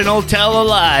National Tell a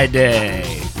Lie Day.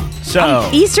 So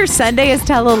Easter Sunday is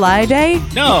Tell a Lie Day?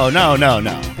 No.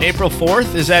 April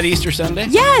 4th, is that Easter Sunday?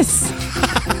 Yes.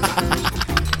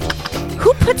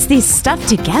 Who puts these stuff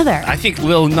together? I think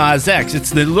Lil Nas X.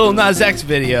 It's the Lil Nas X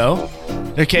video.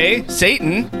 Okay,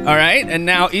 Satan, all right? And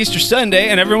now Easter Sunday,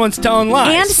 and everyone's telling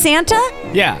lies. And Santa?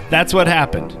 Yeah, that's what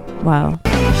happened. Wow.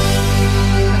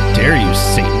 How dare you,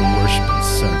 Satan-worshiping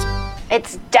sons.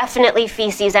 It's definitely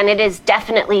feces and it is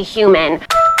definitely human.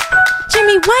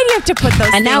 Jimmy, why do you have to put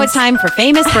those And now it's time for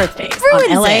famous birthdays on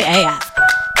LAAF.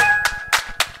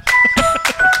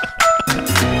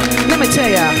 Let me tell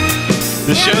ya.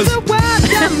 The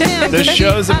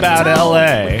show's about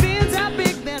LA.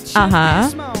 Uh-huh.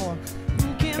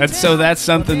 And so that's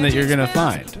something that you're going to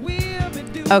find.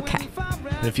 Okay.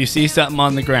 If you see something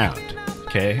on the ground,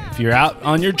 okay? If you're out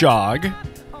on your jog,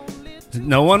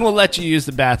 no one will let you use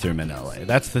the bathroom in LA.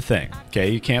 That's the thing, okay?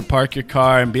 You can't park your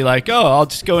car and be like, oh, I'll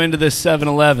just go into this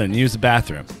 7-Eleven and use the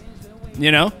bathroom.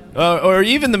 You know? Or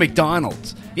even the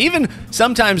McDonald's. Even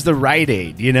sometimes the Rite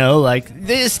Aid, you know? Like,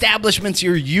 the establishments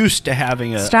you're used to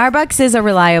having a... Starbucks is a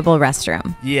reliable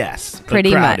restroom. Yes.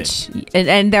 Pretty much.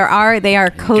 And they are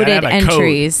coded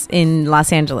entries in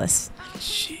Los Angeles.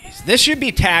 Jeez. This should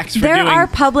be taxed for there doing... There are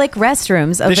public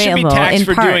restrooms available in parks. This should be taxed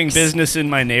for doing business in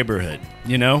my neighborhood.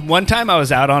 You know, one time I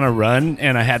was out on a run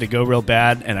and I had to go real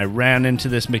bad, and I ran into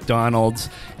this McDonald's,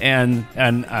 and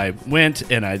I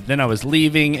went, and then I was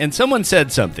leaving, and someone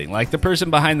said something, like the person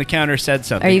behind the counter said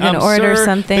something. Are you going to order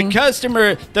something? The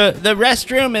customer, the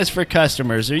restroom is for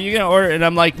customers. Are you going to order? And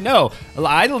I'm like, no,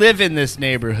 I live in this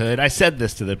neighborhood. I said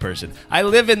this to the person. I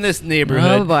live in this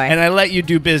neighborhood, and I let you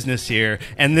do business here,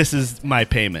 and this is my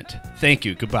payment. Thank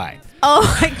you. Goodbye. Oh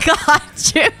my God,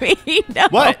 Jimmy! No.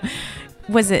 What?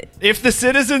 Was it? If the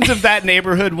citizens of that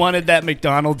neighborhood wanted that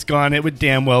McDonald's gone, it would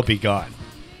damn well be gone.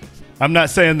 I'm not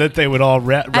saying that they would all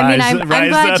rise up. I'm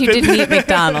glad you didn't eat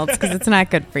McDonald's because it's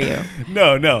not good for you.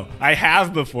 No. I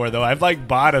have before, though. I've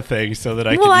bought a thing so that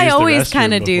I can use the restroom. Well, I always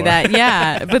kind of do that,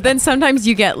 yeah. But then sometimes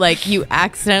you get you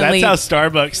accidentally... That's how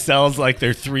Starbucks sells their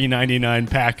 $3.99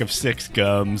 pack of 6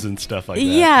 gums and stuff like that.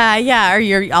 Yeah. Or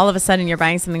you're all of a sudden you're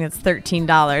buying something that's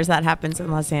 $13. That happens in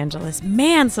Los Angeles.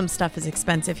 Man, some stuff is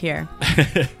expensive here.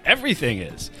 Everything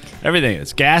is.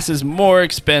 Gas is more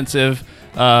expensive.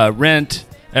 Rent...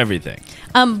 Everything.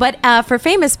 But for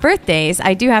famous birthdays,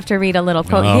 I do have to read a little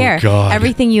quote here. God.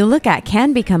 Everything you look at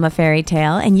can become a fairy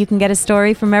tale, and you can get a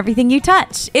story from everything you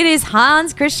touch. It is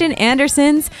Hans Christian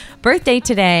Andersen's birthday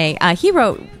today. He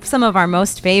wrote some of our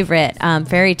most favorite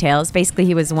fairy tales. Basically,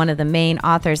 he was one of the main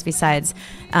authors besides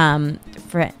Perrault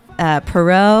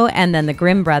and then the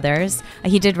Grimm brothers.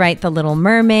 He did write The Little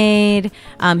Mermaid.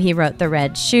 He wrote The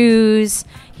Red Shoes.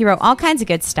 He wrote all kinds of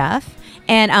good stuff.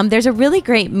 And there's a really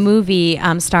great movie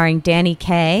starring Danny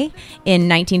Kaye in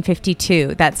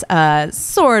 1952. That's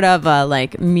sort of a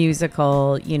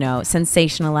musical,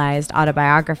 sensationalized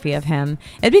autobiography of him.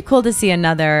 It'd be cool to see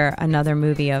another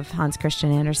movie of Hans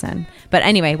Christian Andersen. But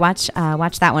anyway, watch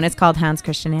that one. It's called Hans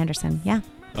Christian Andersen. Yeah.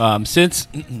 Since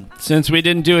we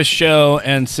didn't do a show,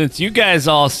 and since you guys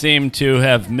all seem to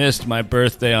have missed my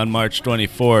birthday on March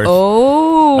 24th,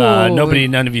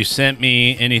 none of you sent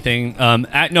me anything.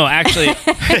 No, actually,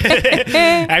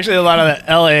 actually, a lot of the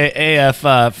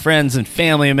LAAF friends and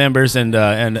family members and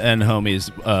homies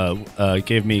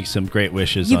gave me some great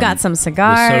wishes. You got some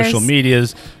cigars, the social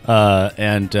medias,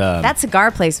 and that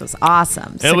cigar place was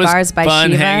awesome. It was by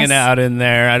fun Chivas. Hanging out in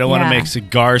there. I don't want to make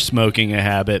cigar smoking a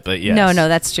habit, but yes. No,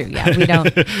 that's true. Yeah,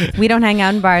 we don't hang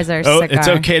out in bars or cigar it's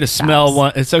okay to smell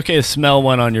one. It's okay to smell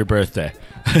one on your birthday.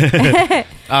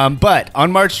 But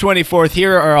on March 24th,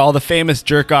 here are all the famous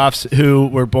jerk-offs who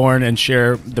were born and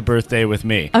share the birthday with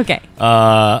me. Okay.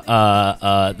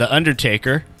 The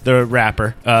Undertaker, the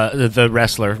rapper, the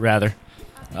wrestler rather.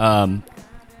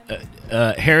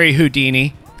 Harry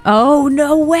Houdini. Oh,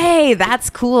 no way. That's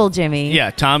cool, Jimmy.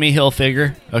 Yeah, Tommy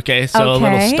Hilfiger. Okay, so a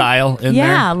little style in there.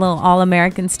 Yeah, a little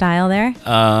all-American style there.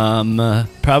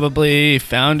 Probably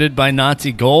founded by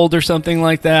Nazi gold or something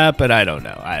like that, but I don't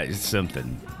know.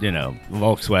 Something,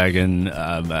 Volkswagen,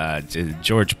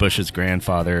 George Bush's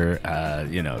grandfather,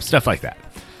 stuff like that.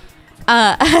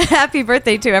 Happy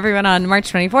birthday to everyone on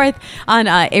March 24th. On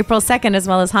April 2nd, as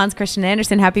well as Hans Christian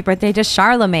Andersen, happy birthday to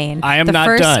Charlemagne. I am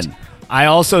not done. I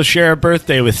also share a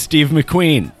birthday with Steve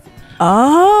McQueen.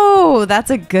 Oh, that's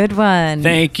a good one.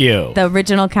 Thank you. The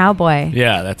original cowboy.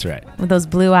 Yeah, that's right. With those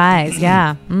blue eyes.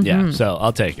 Yeah. Mm-hmm. Yeah, so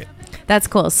I'll take it. That's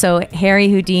cool. So Harry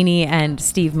Houdini and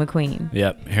Steve McQueen.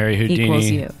 Yep, Harry Houdini.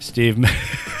 Equals you. Steve.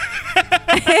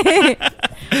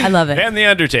 I love it. And The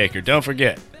Undertaker, don't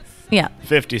forget. Yeah.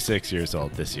 56 years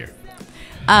old this year.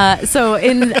 So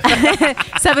in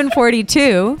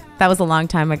 742, that was a long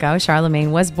time ago,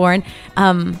 Charlemagne was born.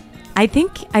 I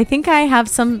think I have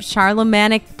some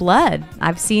Charlemanic blood.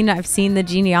 I've seen the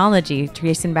genealogy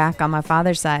tracing back on my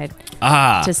father's side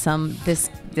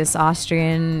to this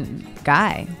Austrian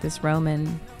guy, this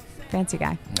Roman fancy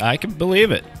guy. I can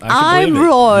believe it. I'm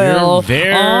royal.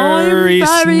 You're very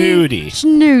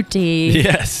snooty.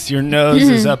 Yes, your nose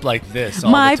is up like this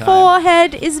all my the time.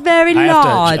 Forehead is very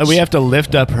large. We have to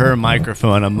lift up her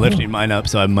microphone. I'm lifting mine up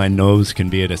so my nose can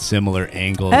be at a similar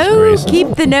angle as Oh, Grace's.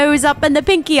 keep the nose up and the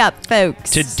pinky up,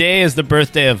 folks. Today is the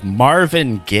birthday of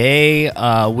Marvin Gaye,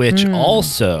 which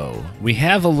also, we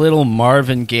have a little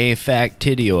Marvin Gaye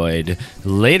factidioid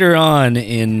later on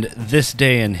in this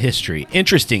day in history.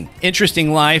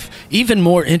 Interesting life, even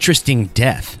more interesting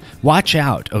death. Watch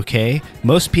out, okay?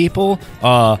 Most people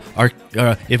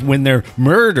when they're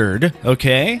murdered,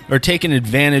 okay, or taken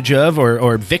advantage of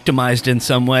or victimized in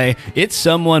some way, it's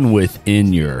someone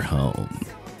within your home.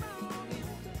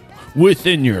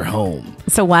 Within your home.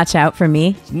 So watch out for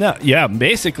me. No, yeah,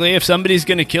 basically, if somebody's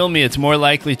going to kill me, it's more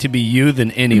likely to be you than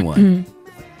anyone.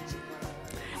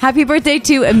 Happy birthday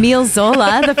to Émile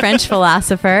Zola, the French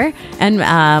philosopher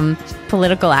and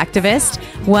political activist.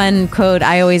 One quote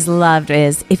I always loved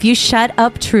is, "If you shut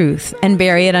up truth and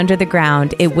bury it under the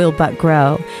ground, it will but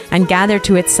grow and gather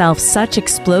to itself such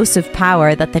explosive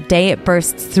power that the day it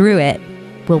bursts through it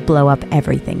will blow up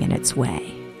everything in its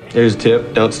way." Here's a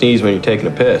tip. Don't sneeze when you're taking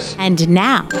a piss. And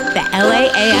now, the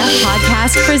LAAF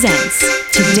podcast presents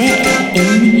Today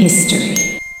in History.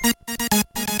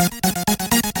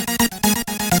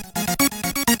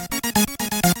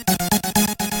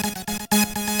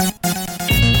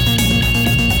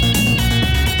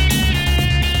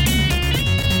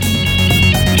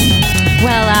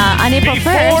 On April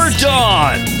 1st. Before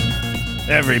dawn,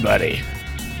 everybody.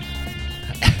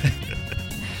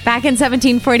 Back in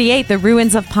 1748, the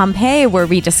ruins of Pompeii were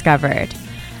rediscovered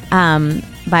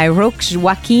by Roch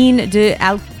Joaquin de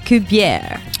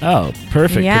Alcubierre. Oh,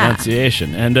 perfect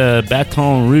pronunciation. And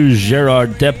Baton Rouge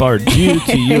Gerard Depardieu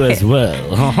to you as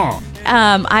well.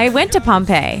 I went to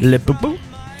Pompeii.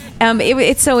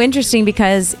 It's so interesting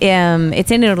because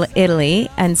it's in Italy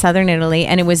and southern Italy,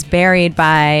 and it was buried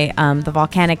by the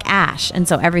volcanic ash, and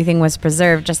so everything was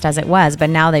preserved just as it was.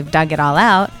 But now they've dug it all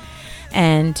out,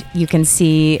 and you can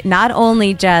see not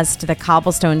only just the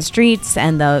cobblestone streets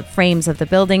and the frames of the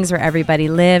buildings where everybody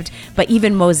lived, but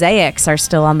even mosaics are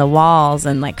still on the walls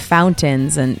and like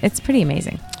fountains, and it's pretty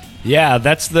amazing. Yeah,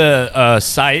 that's the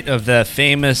site of the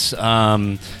famous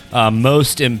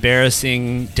most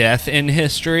embarrassing death in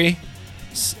history.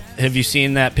 Have you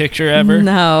seen that picture ever?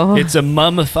 No. It's a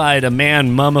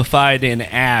man mummified in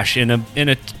ash in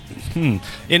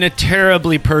a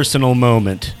terribly personal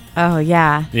moment. Oh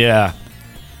yeah. Yeah.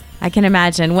 I can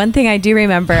imagine. One thing I do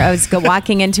remember, I was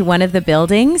walking into one of the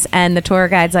buildings, and the tour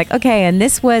guide's like, "Okay, and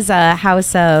this was a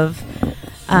house of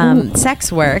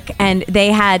sex work," and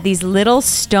they had these little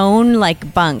stone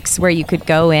like bunks where you could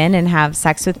go in and have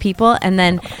sex with people, and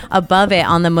then above it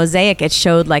on the mosaic it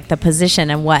showed like the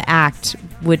position and what act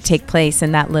would take place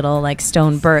in that little like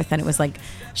stone berth, and it was like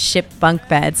ship bunk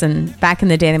beds, and back in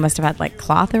the day they must have had like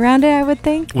cloth around it, I would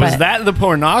think. Was that the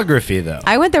pornography though?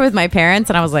 I went there with my parents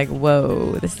and I was like,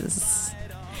 whoa, this is...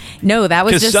 No, that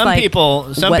was just some like...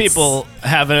 some people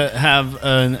have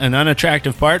an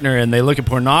unattractive partner and they look at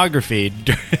pornography.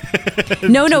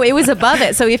 No, it was above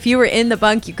it. So if you were in the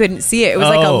bunk, you couldn't see it. It was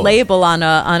like a label on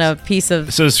a piece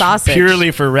of sausage.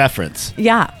 Purely for reference.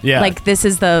 Yeah. Like this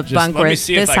is the bunk where this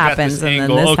happens and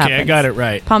then this happens. Okay, I got it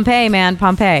right. Pompeii, man,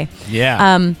 Pompeii.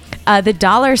 Yeah. The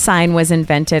dollar sign was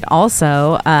invented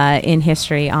also in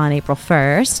history on April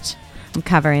 1st. I'm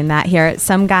covering that here.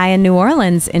 Some guy in New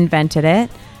Orleans invented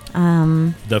it.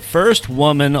 The first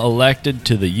woman elected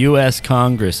to the U.S.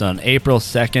 Congress on April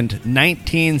 2nd,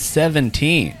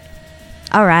 1917.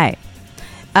 All right.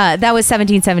 That was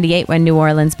 1778 when New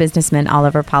Orleans businessman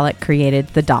Oliver Pollock created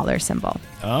the dollar symbol.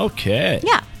 Okay.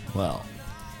 Yeah. Well,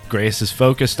 Grace is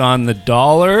focused on the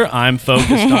dollar. I'm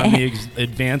focused on the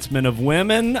advancement of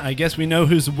women. I guess we know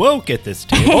who's woke at this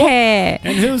table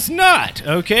and who's not.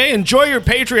 Okay? Enjoy your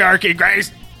patriarchy,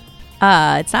 Grace.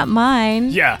 It's not mine.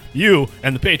 Yeah, you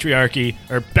and the patriarchy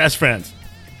are best friends.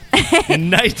 In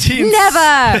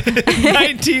Never.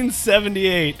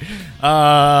 1978.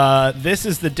 This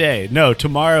is the day. No,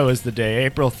 tomorrow is the day.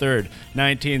 April 3rd,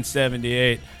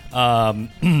 1978.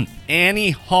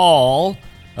 Annie Hall,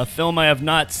 a film I have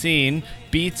not seen,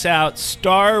 beats out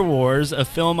Star Wars, a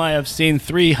film I have seen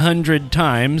 300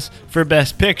 times, for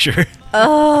Best Picture.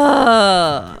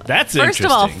 Oh. That's First interesting.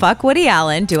 of all, fuck Woody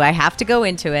Allen. Do I have to go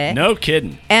into it? No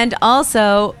kidding. And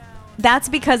also, that's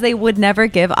because they would never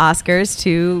give Oscars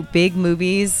to big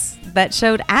movies that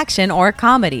showed action or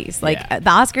comedies. Like, the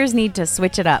Oscars need to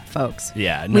switch it up, folks.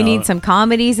 Yeah, no. We need some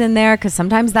comedies in there because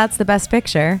sometimes that's the Best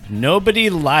Picture. Nobody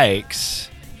likes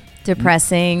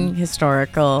depressing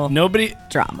historical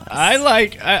dramas. I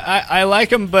like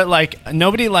them, but like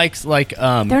nobody likes like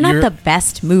they're not the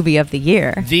best movie of the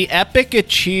year. The epic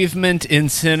achievement in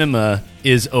cinema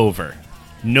is over.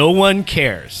 No one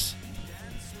cares.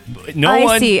 No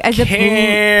one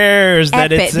cares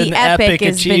that it's an epic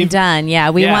has achievement. Been done.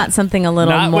 Yeah, we want something a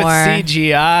little not more. Not with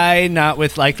CGI, not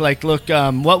with like look.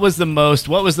 What was the most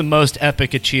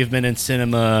epic achievement in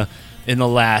cinema in the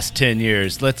last 10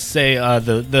 years? Let's say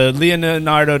the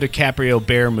Leonardo DiCaprio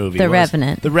Bear movie. The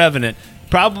Revenant. The Revenant.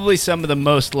 Probably some of the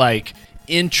most like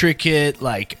intricate,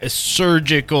 like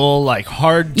surgical, like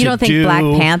hard to do. You don't think Black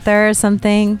Panther or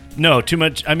something? No, too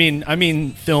much. I mean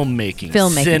filmmaking.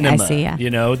 Cinema, I see, yeah. You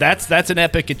know, that's an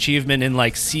epic achievement in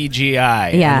like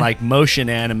CGI and like motion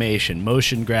animation,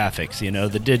 motion graphics, you know,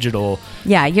 the digital.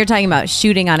 Yeah, you're talking about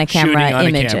shooting on a camera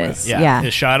images. Yeah.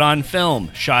 It's shot on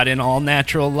film, shot in all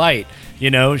natural light, you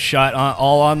know, shot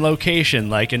all on location,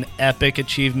 like an epic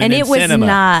achievement in cinema. And it was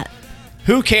not...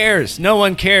 Who cares? No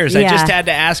one cares. Yeah. I just had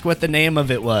to ask what the name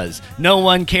of it was. No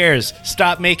one cares.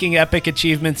 Stop making epic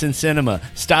achievements in cinema.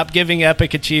 Stop giving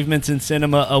epic achievements in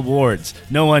cinema awards.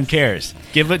 No one cares.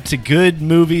 Give it to good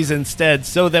movies instead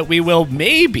so that we'll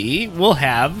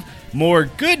have more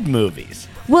good movies.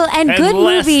 Well, and good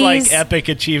less movies like epic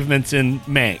achievements in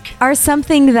Mank are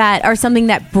something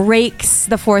that breaks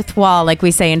the fourth wall, like we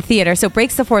say in theater. So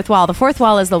breaks the fourth wall. The fourth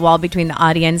wall is the wall between the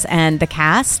audience and the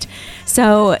cast.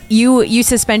 So you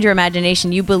suspend your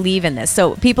imagination. You believe in this.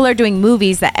 So people are doing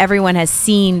movies that everyone has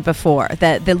seen before,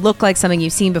 that look like something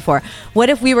you've seen before. What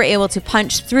if we were able to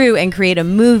punch through and create a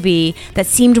movie that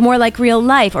seemed more like real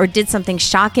life, or did something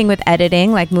shocking with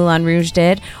editing, like Moulin Rouge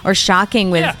did, or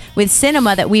shocking with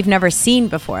cinema that we've never seen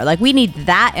before? Like, we need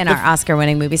that in our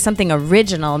Oscar-winning movies, something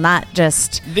original, not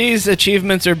just... These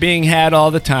achievements are being had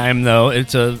all the time, though.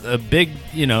 It's a big,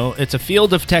 it's a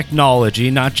field of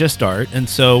technology, not just art. And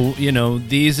so,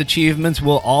 these achievements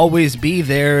will always be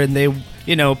there, and they...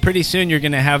 pretty soon you're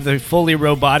going to have the fully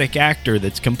robotic actor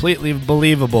that's completely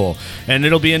believable, and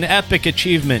it'll be an epic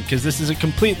achievement because this is a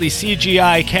completely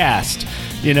CGI cast,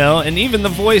 and even the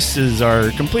voices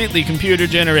are completely computer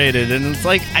generated, and it's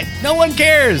like no one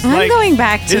cares. I'm going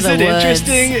back to is the it woods.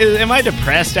 Interesting? Am I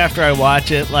depressed after I watch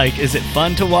it? Like, is it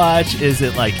fun to watch? Is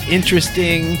it like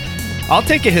interesting? I'll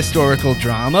take a historical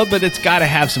drama, but it's got to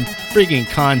have some frigging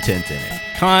content in it.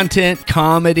 Content,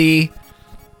 comedy.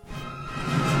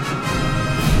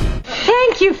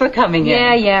 Thank you for coming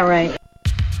in. Yeah, right.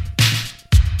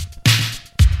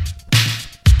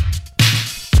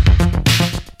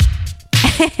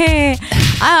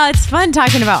 It's fun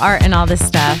talking about art and all this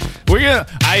stuff.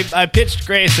 I pitched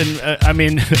Grace,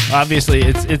 and obviously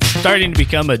it's starting to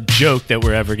become a joke that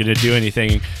we're ever going to do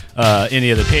anything,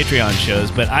 any of the Patreon shows.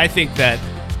 But I think that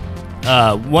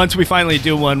once we finally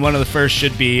do one of the first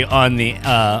should be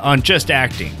on just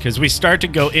acting, because we start to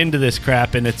go into this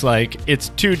crap and it's like it's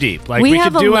too deep. Like we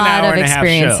have could do a an lot hour of and a half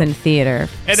experience show. in theater,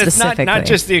 and it's not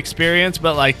just the experience,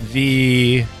 but like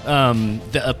the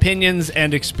opinions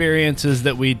and experiences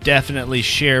that we definitely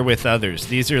share with others.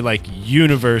 These are like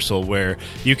universal, where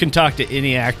you can talk to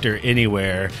any actor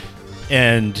anywhere.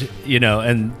 And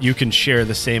you can share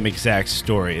the same exact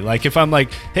story. Like if I'm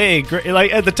like, hey,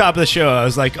 like at the top of the show, I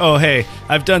was like, oh, hey,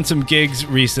 I've done some gigs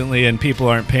recently and people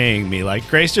aren't paying me. Like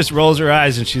Grace just rolls her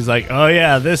eyes and she's like, oh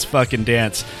yeah, this fucking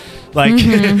dance. Like,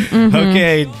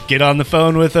 okay, get on the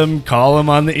phone with them, call them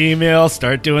on the email,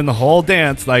 start doing the whole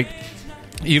dance. Like,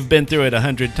 you've been through it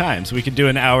 100 times. We could do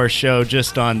an hour show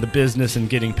just on the business and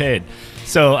getting paid.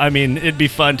 So, it'd be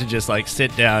fun to just like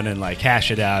sit down and like hash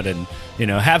it out and,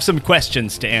 have some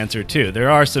questions to answer too. There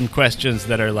are some questions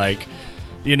that are like,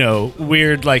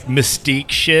 weird like mystique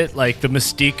shit, like the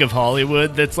mystique of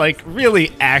Hollywood. That's like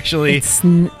really actually it's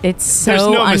so there's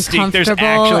no mystique. There's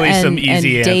actually and, some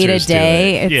easy and day answers to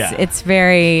day. to it. It's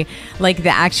very like the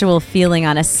actual feeling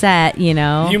on a set.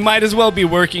 You might as well be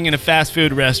working in a fast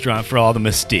food restaurant for all the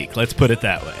mystique. Let's put it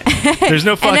that way. There's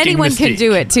no fucking and anyone mystique. can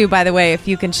do it too. By the way, if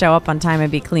you can show up on time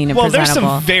and be clean and presentable.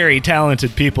 There's some very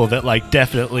talented people that like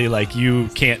definitely like you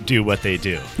can't do what they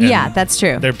do. And yeah, that's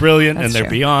true. They're brilliant that's and they're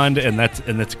true. beyond, and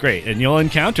that's great. And you'll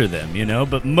encounter them,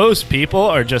 But most people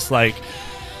are just like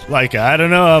I don't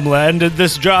know, I'm landed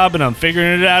this job and I'm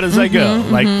figuring it out as I go.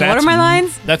 Like that's, what are my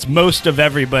lines? That's most of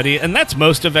everybody, and that's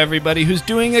most of everybody who's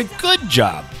doing a good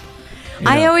job.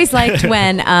 I always liked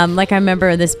when, like I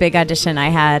remember this big audition I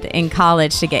had in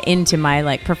college to get into my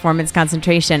like performance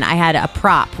concentration. I had a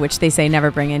prop, which they say never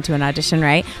bring into an audition,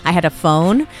 right? I had a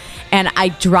phone, and I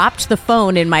dropped the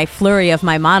phone in my flurry of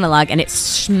my monologue, and it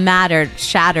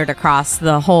shattered across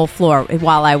the whole floor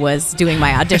while I was doing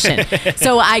my audition.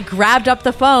 So I grabbed up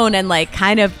the phone and like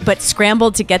but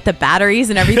scrambled to get the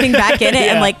batteries and everything back in it,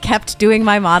 and like kept doing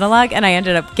my monologue, and I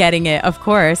ended up getting it, of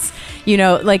course.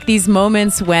 Like these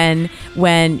moments when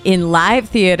in live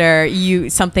theater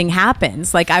something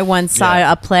happens. Like I once saw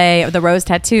a play, The Rose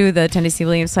Tattoo, the Tennessee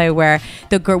Williams play, where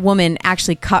the woman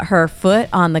actually cut her foot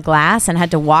on the glass and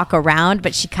had to walk around,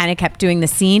 but she kind of kept doing the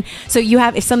scene. So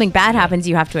if something bad happens,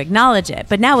 you have to acknowledge it.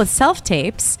 But now with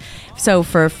self-tapes, so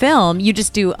for film, you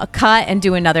just do a cut and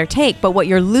do another take. But what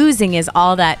you're losing is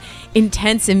all that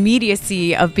intense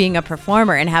immediacy of being a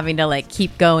performer and having to like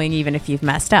keep going even if you've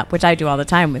messed up, which I do all the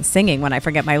time with singing. When I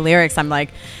forget my lyrics, I'm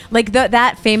like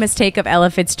that famous take of Ella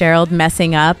Fitzgerald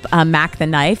messing up Mac the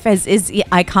Knife is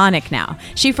iconic now.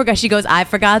 She forgot. She goes, I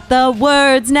forgot the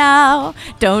words now.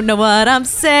 Don't know what I'm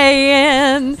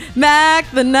saying. Mac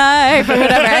the Knife or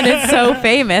whatever. And it's so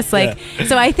famous.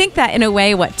 So I think that in a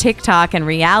way what TikTok and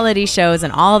reality shows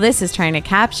and all this is trying to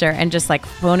capture, and just like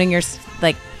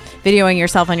videoing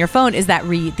yourself on your phone, is that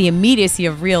the immediacy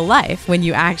of real life when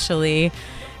you actually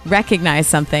recognize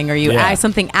something or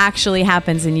something actually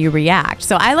happens and you react.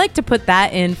 So I like to put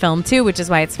that in film too, which is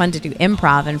why it's fun to do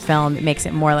improv in film. It makes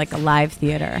it more like a live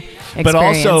theater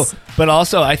experience. But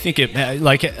also I think it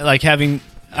like having,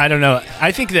 I don't know,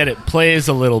 I think that it plays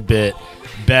a little bit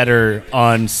better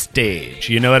on stage.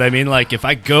 You know what I mean? Like if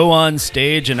I go on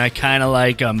stage and I kind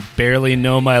of barely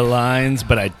know my lines,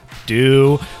 but I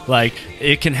do, like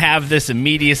it can have this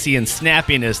immediacy and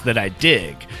snappiness that I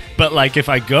dig. But like if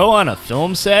I go on a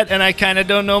film set and I kind of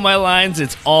don't know my lines,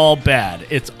 it's all bad.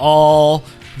 The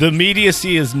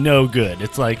immediacy is no good.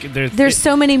 It's like there's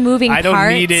so many moving parts. I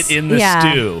don't need it in the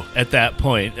stew at that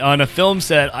point. On a film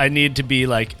set, I need to be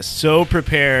like so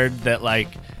prepared that like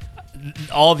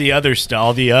all the other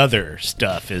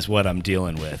stuff is what I'm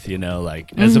dealing with,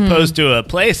 as opposed to a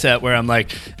play set where I'm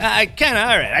like, I kind of,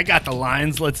 all right, I got the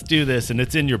lines, let's do this, and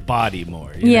it's in your body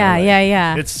more.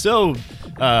 Yeah. It's so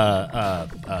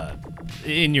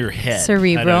in your head.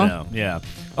 Cerebral. I don't know. Yeah.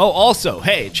 Oh, also,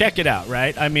 hey, check it out,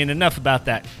 right? I mean, enough about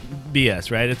that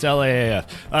BS, right? It's LAAF.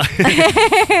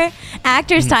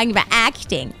 Actors talking about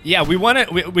acting. Yeah, we want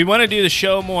to do the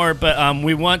show more, but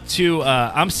we want to.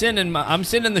 I'm sending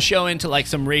the show into like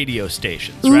some radio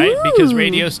stations, right? Ooh. Because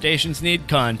radio stations need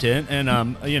content,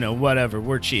 and whatever.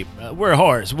 We're cheap. We're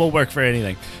whores. We'll work for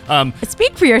anything.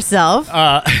 Speak for yourself.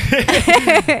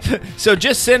 So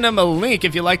just send them a link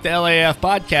if you like the LAAF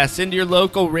podcast. Send your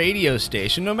local radio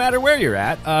station, no matter where you're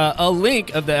at, a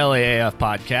link of the LAAF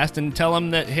podcast, and tell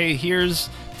them that, hey, here's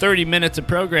 30 minutes of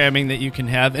programming that you can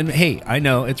have. And hey, I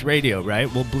know it's radio,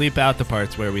 right? We'll bleep out the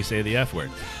parts where we say the F word.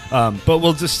 But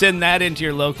we'll just send that into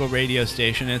your local radio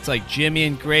station. It's like Jimmy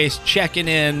and Grace checking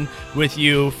in with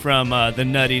you from the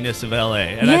nuttiness of LA.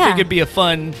 And I think it'd be a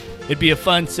fun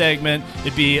segment.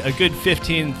 It'd be a good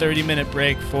 15, 30-minute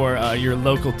break for your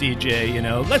local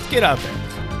DJ. Let's get out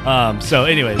there. So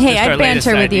anyways, hey, just our I'd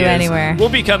banter with you anywhere. We'll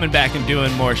be coming back and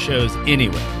doing more shows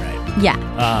anyway, right?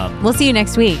 Yeah. We'll see you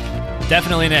next week.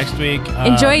 Definitely next week.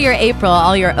 Enjoy your April,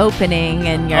 all your opening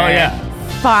and your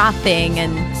frothing,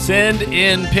 and send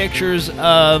in pictures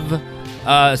of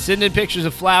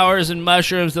flowers and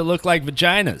mushrooms that look like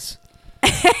vaginas.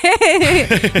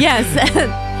 Yes.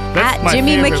 At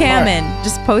Jimmy McCammon.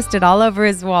 Just post it all over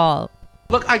his wall.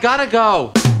 Look, I gotta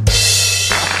go.